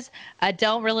thing is, I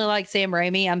don't really like Sam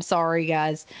Raimi. I'm sorry,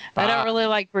 guys. I don't really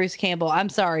like Bruce Campbell. I'm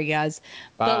sorry, guys.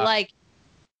 But like,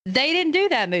 they didn't do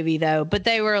that movie though. But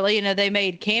they were, they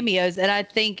made cameos, and I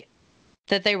think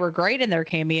that they were great in their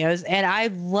cameos, and I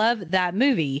love that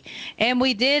movie. And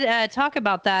we did talk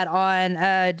about that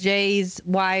on Jay's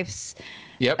wife's.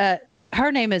 Yep.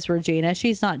 Her name is Regina.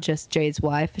 She's not just Jay's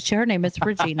wife. Her name is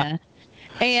Regina.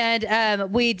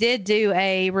 And we did do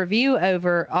a review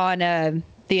over on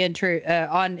the Intruder.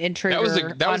 That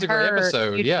was a great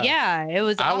episode. Yeah, it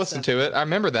was. I listened to it. I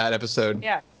remember that episode.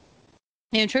 Yeah,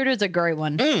 the Intruder is a great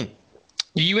one.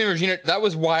 You and Regina. That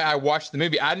was why I watched the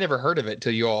movie. I'd never heard of it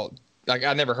till you all. Like,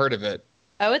 I never heard of it.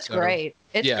 Oh, it's great.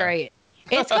 It's great.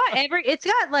 It's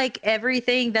got like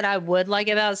everything that I would like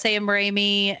about Sam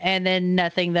Raimi, and then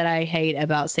nothing that I hate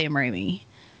about Sam Raimi.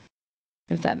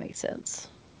 If that makes sense.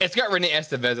 It's got Renee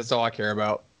Estevez. That's all I care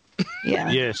about. Yeah.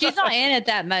 Yes. She's not in it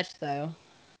that much though.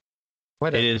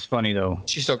 What? It is funny though.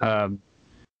 She's so.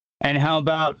 And how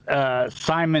about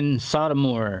Simon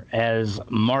Sotomayor as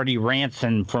Marty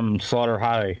Ranson from Slaughter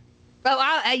High?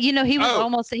 Oh, he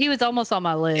was almost on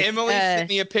my list. Emily sent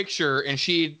me a picture, and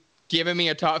she'd given me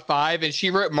a top 5, and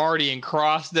she wrote Marty and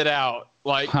crossed it out.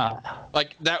 Like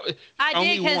that. I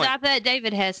did, because I put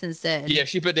David Hess instead. Yeah,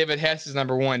 she put David Hess as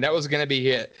number 1. That was going to be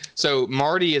it. So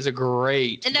Marty is a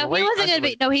great. He wasn't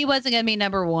going to be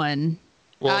number 1.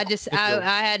 Well, I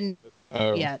hadn't.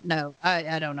 Oh. Yeah, no,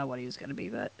 I don't know what he was going to be,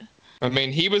 but. I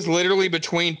mean, he was literally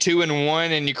between 2 and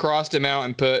 1, and you crossed him out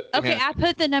and put. Okay, I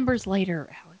put the numbers later,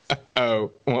 Alex.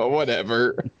 Oh, well,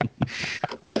 whatever.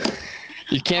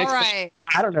 You can't. All right.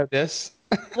 I don't know this.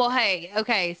 Well, hey,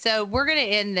 okay, so we're gonna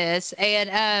end this,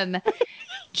 and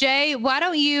Jay, why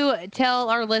don't you tell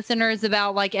our listeners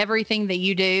about like everything that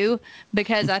you do?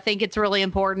 Because I think it's really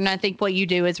important. I think what you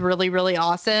do is really, really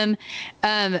awesome.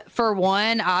 For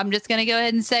one, I'm just going to go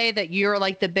ahead and say that you're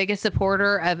like the biggest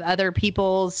supporter of other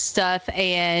people's stuff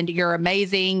and you're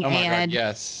amazing. Oh my and God,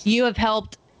 yes. you have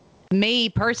helped me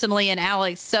personally and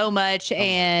Alex so much.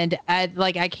 And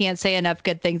I can't say enough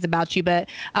good things about you, but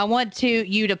I want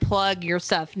you to plug your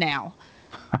stuff now.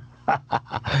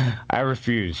 I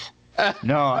refuse.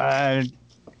 No,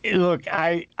 look,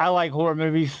 I like horror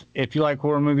movies. If you like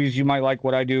horror movies, you might like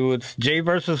what I do. It's Jay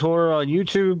versus Horror on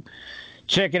YouTube.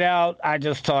 Check it out. I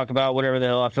just talk about whatever the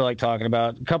hell I feel like talking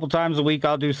about. A couple times a week,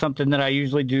 I'll do something that I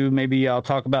usually do. Maybe I'll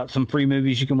talk about some free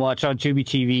movies you can watch on Tubi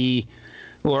TV,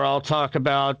 or I'll talk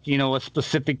about, a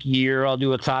specific year. I'll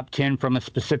do a top 10 from a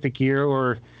specific year,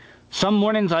 or some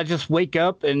mornings I just wake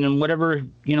up and whatever,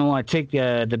 I take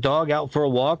the dog out for a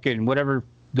walk and whatever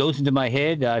goes into my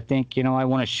head, I think, I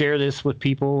want to share this with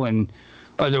people and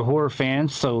other horror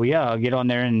fans. So yeah, I'll get on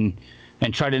there and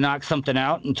try to knock something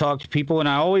out and talk to people. And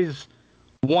I always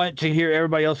want to hear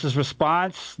everybody else's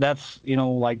response. That's,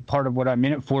 like part of what I'm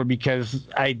in it for, because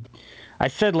I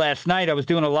said last night, I was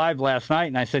doing a live last night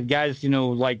and I said, guys,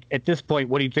 like at this point,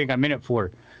 what do you think I'm in it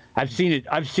for? I've seen it.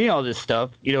 I've seen all this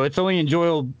stuff. It's only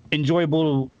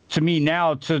enjoyable to me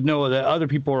now to know that other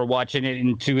people are watching it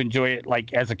and to enjoy it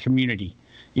like as a community.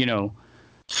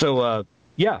 So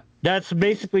yeah, that's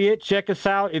basically it. Check us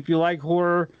out if you like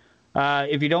horror.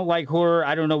 If you don't like horror,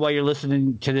 I don't know why you're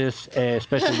listening to this,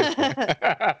 especially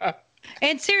this.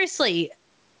 And seriously,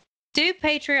 do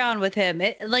Patreon with him.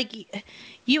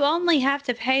 You only have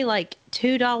to pay like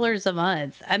 $2 a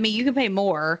month. I mean, you can pay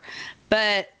more,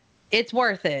 but it's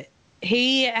worth it.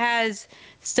 He has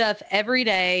stuff every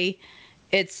day.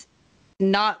 It's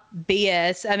not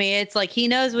BS. I mean, it's like he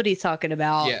knows what he's talking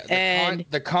about. Yeah,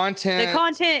 the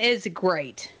content is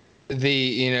great.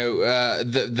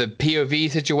 The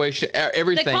POV situation,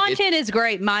 everything. The content is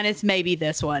great, minus maybe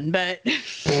this one, but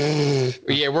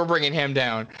yeah, we're bringing him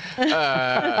down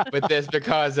with this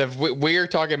because we're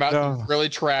talking about some really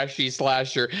trashy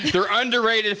slasher. They're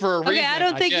underrated for a reason. Okay, I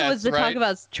don't think it was to talk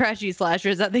about trashy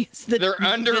slashers. I think they're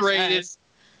underrated.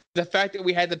 The fact that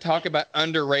we had to talk about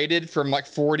underrated from like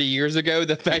 40 years ago,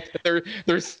 the fact that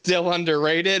they're still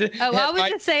underrated. Oh, I was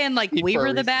just saying like we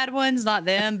were the bad ones, not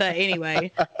them. But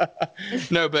anyway.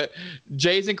 No, but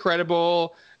Jay's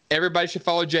incredible. Everybody should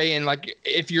follow Jay. And like,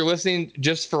 if you're listening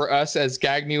just for us as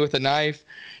Gag Me with a Knife,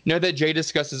 know that Jay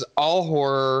discusses all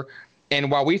horror. And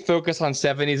while we focus on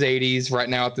 70s, 80s right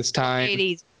now at this time.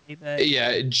 80s. But...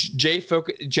 Yeah,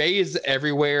 Jay is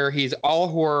everywhere. He's all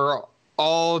horror,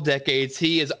 all decades.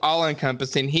 He is all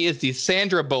encompassing. He is the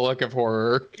Sandra Bullock of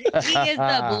horror. He is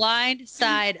the blind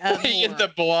side of horror. He is the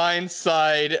blind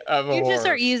side of horror. You should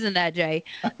start using that, Jay.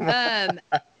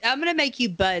 I'm gonna make you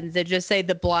buttons that just say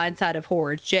the blind side of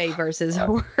horror. Jay versus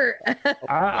horror.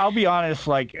 I'll be honest.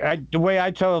 Like the way I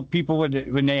tell people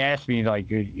when they ask me,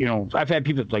 like, I've had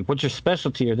people like, "What's your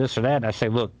specialty?" or this or that. And I say,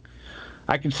 "Look,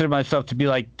 I consider myself to be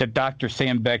like the Dr.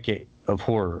 Sam Beckett of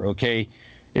horror. Okay."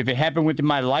 If it happened within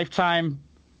my lifetime,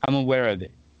 I'm aware of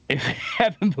it. If it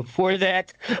happened before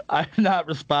that, I'm not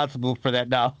responsible for that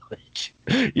knowledge.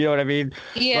 You know what I mean?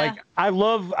 Yeah. Like I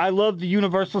love the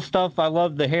Universal stuff. I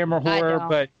love the Hammer horror.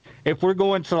 But if we're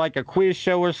going to like a quiz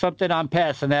show or something, I'm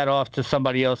passing that off to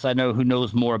somebody else I know who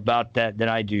knows more about that than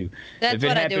I do. That's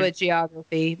what I do with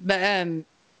geography. But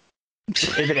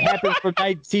if it happens from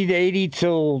 1980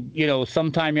 till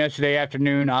sometime yesterday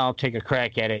afternoon, I'll take a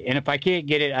crack at it. And if I can't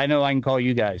get it, I know I can call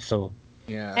you guys. So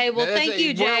yeah. Hey, well, thank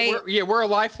you, Jay. We're a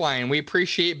lifeline. We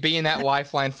appreciate being that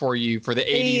lifeline for you for the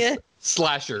 80s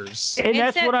slashers. And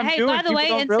that's what I'm doing. By the way,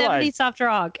 in 70s soft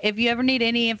rock, if you ever need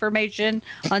any information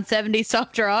on 70s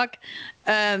soft rock,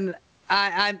 me and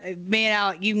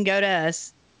Alec, you can go to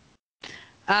us.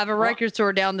 I have a record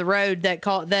store down the road that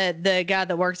the guy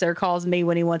that works there calls me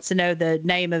when he wants to know the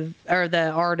name of or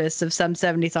the artist of some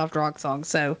 70s soft rock songs.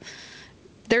 So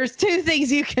there's two things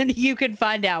you can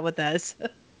find out with us.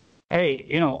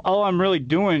 Hey, all I'm really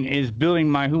doing is building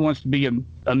my Who Wants to Be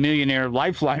a Millionaire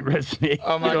Lifeline resume.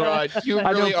 Oh my God, you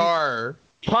really are.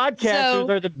 Podcasters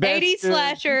are the best. 80s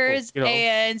slashers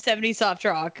and 70s soft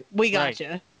rock. We got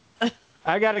you.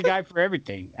 I got a guy for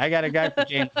everything. I got a guy for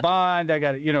James Bond. I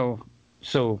got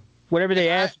So whatever they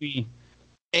ask me.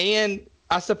 And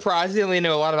I surprisingly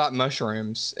know a lot about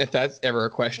mushrooms, if that's ever a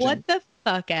question. What the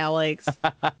fuck, Alex?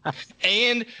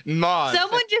 And mods.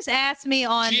 Someone just asked me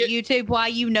on YouTube why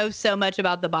you know so much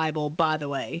about the Bible, by the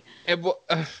way.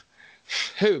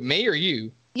 Who, me or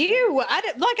you? You.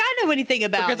 I know anything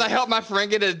about Because I helped my friend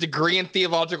get a degree in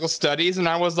theological studies, and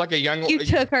I was like a young... You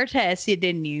took her test,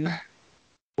 didn't you?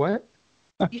 What?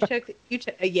 You took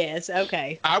yes,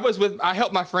 okay. I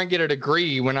helped my friend get a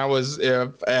degree when I was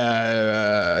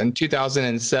in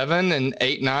 2007 and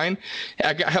 8, 9.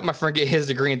 I helped my friend get his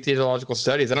degree in theological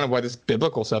studies. I don't know why this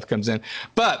biblical stuff comes in,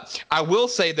 but I will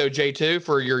say though, J2,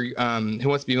 for your Who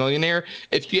Wants to Be a Millionaire,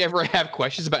 if you ever have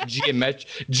questions about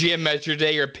geometry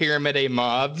day or pyramid A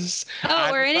moths,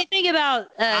 or anything about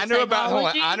I know about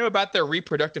psychology. I know about their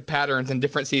reproductive patterns in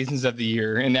different seasons of the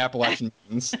year in the Appalachian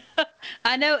Mountains.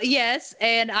 I know, yes,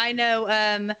 and I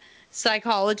know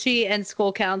psychology and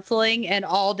school counseling and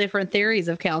all different theories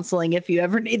of counseling if you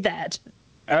ever need that.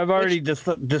 I've already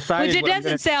decided. Which it what I'm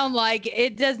doesn't sound like.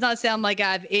 It does not sound like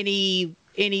I have any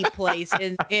place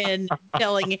in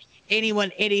telling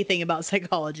anyone anything about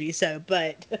psychology. So,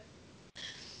 but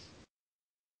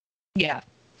yeah.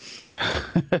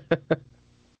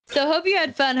 So hope you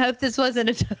had fun. Hope this wasn't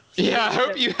a total Yeah, I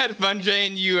hope you had fun,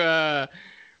 Jane.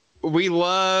 We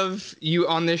love you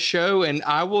on this show, and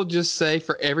I will just say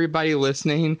for everybody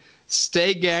listening,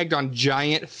 stay gagged on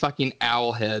giant fucking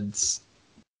owl heads.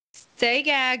 Stay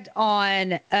gagged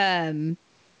on damn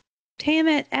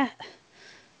it.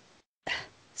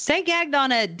 Stay gagged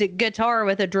on a guitar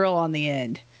with a drill on the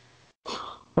end.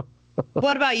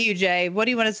 What about you, Jay? What do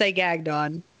you want to say gagged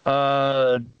on?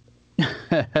 Well,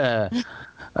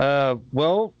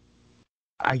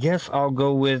 I guess I'll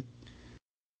go with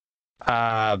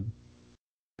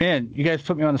man, you guys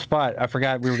put me on the spot. I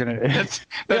forgot we were gonna.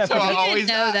 That's how I always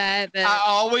know that. But... I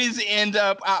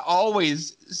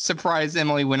always surprise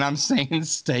Emily when I'm saying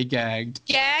stay gagged.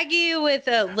 Gag you with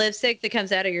a lipstick that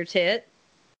comes out of your tit.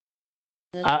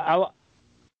 I'll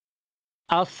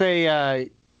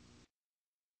say.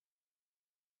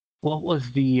 What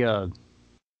was the?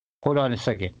 Hold on a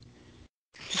second.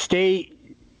 Stay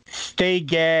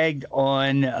gagged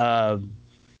on.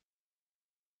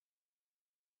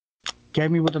 Gag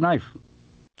me with a knife.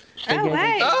 Oh,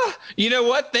 hey. Oh, you know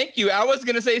what? Thank you. I was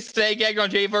gonna say stay gagged on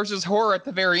Jay versus Horror at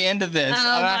the very end of this.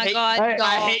 Oh my God!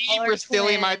 I hate you for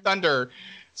stealing my thunder.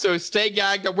 So stay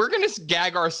gagged. We're gonna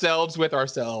gag ourselves with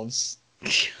ourselves.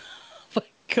 Oh my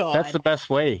God. That's the best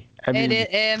way. I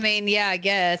mean, yeah, I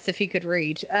guess if you could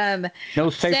reach. No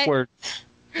safe words.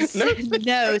 No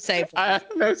safe words. I have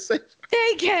no safe.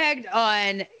 Stay gagged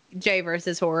on Jay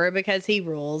versus Horror because he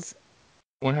rules.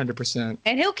 100%.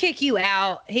 And he'll kick you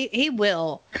out. He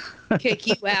will kick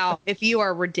you out if you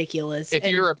are ridiculous. If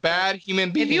you're a bad human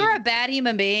being. If you're a bad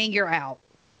human being, you're out.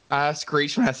 I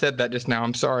screeched when I said that just now.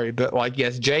 I'm sorry. But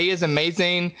yes, Jay is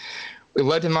amazing. We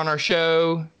loved him on our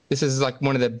show. This is like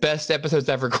one of the best episodes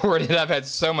I've recorded. I've had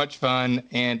so much fun.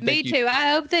 And me too.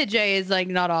 I hope that Jay is like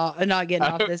not getting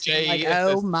off this. Like,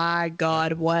 oh my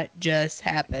God, what just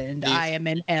happened? I am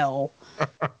in hell.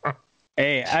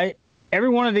 Hey, every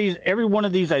one of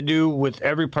these I do with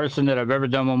every person that I've ever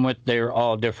done one with. They're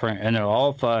all different and they're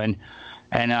all fun,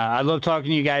 and I love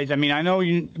talking to you guys. I mean, I know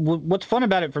you. What's fun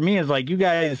about it for me is like you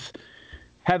guys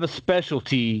have a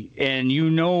specialty and you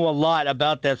know a lot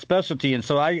about that specialty, and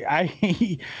so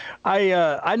I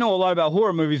know a lot about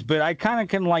horror movies, but I kind of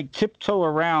can like tiptoe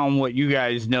around what you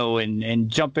guys know and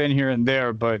jump in here and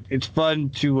there. But it's fun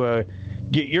to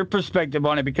get your perspective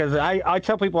on it because I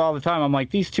tell people all the time, I'm like,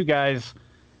 these two guys.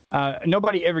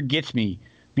 Nobody ever gets me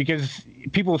because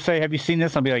people say, have you seen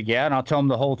this? I'll be like, yeah. And I'll tell them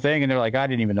the whole thing. And they're like, I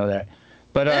didn't even know that.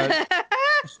 But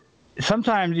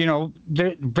sometimes,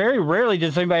 very rarely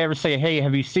does anybody ever say, hey,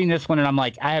 have you seen this one? And I'm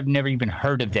like, I have never even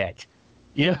heard of that.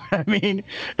 You know what I mean?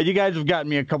 And you guys have gotten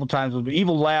me a couple times.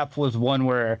 Evil Laugh was one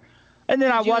where, and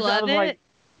then I watched it. I was like,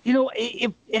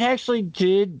 it actually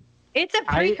did. It's a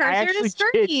precursor to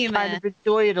Scream. Did kind of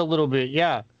enjoy it a little bit.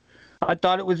 Yeah. I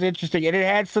thought it was interesting, and it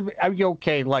had some.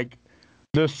 Okay, like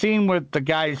the scene with the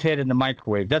guy's head in the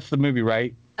microwave. That's the movie,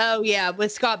 right? Oh yeah,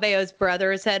 with Scott Baio's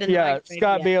brother's head in the microwave.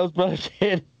 Scott Baio's brother's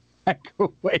head in the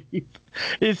microwave.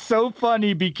 It's so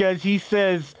funny because he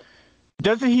says,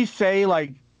 doesn't he say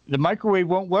like the microwave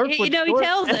won't work? He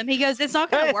tells them. He goes, it's not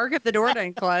going to work if the door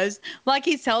doesn't close. Like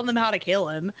he's telling them how to kill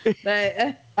him.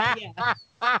 But yeah.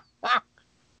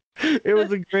 It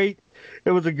was a great.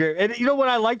 And you know what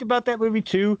I liked about that movie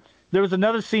too? There was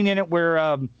another scene in it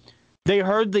where they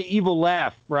heard the evil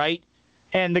laugh, right?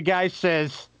 And the guy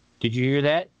says, did you hear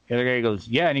that? And the guy goes,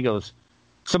 yeah. And he goes,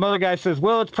 some other guy says,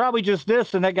 well, it's probably just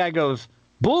this. And that guy goes,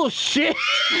 bullshit.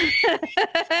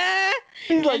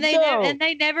 He's like, and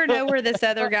they never know where this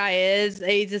other guy is.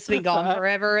 He's just been gone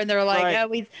forever. And they're like, oh,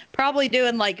 he's probably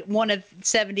doing like one of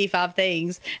 75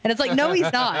 things. And it's like, no,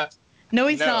 he's not. No,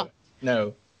 he's not.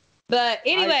 No. But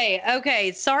anyway,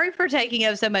 okay. Sorry for taking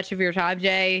up so much of your time,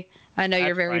 Jay. I know you're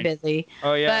That's very fine. busy.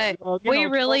 Oh yeah. But Well, you we know,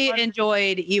 really 12 months-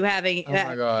 enjoyed you having. Oh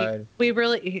my God.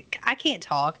 I can't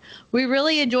talk. We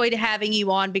really enjoyed having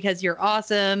you on because you're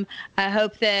awesome. I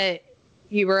hope that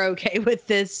you were okay with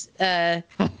this,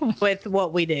 with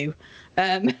what we do.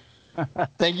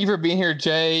 Thank you for being here,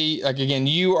 Jay. Like again,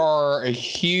 you are a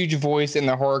huge voice in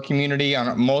the horror community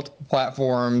on multiple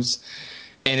platforms,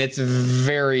 and it's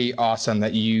very awesome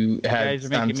that you had guys are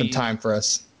making some me- time for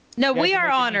us. No, You guys we are making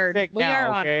me honored. sick We now, are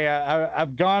honored. okay?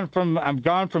 I'm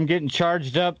gone from getting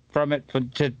charged up from it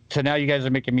to now you guys are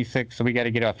making me sick, so we got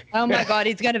to get off. Oh my God,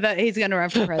 he's gonna vote. He's gonna run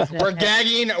for president. We're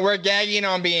gagging. We're gagging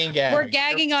on being gagged. We're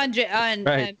gagging on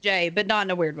Right. Jay, but not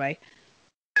in a weird way.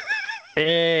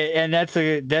 And that's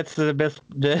the best.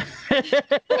 That's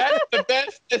the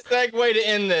best segue to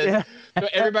end this. Yeah. So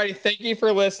everybody, thank you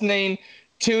for listening.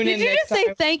 Tune Did in you next just say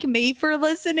time. thank me for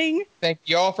listening? Thank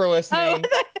you all for Oh, listening.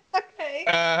 okay.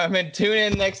 And tune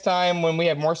in next time when we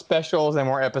have more specials and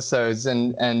more episodes.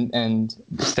 And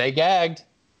stay gagged.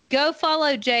 Go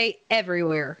follow Jay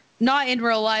everywhere. Not in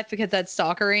real life because that's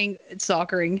stalkering.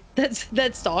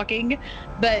 That's stalking.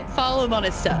 But follow him on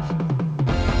his stuff.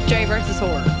 Jay versus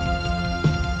horror.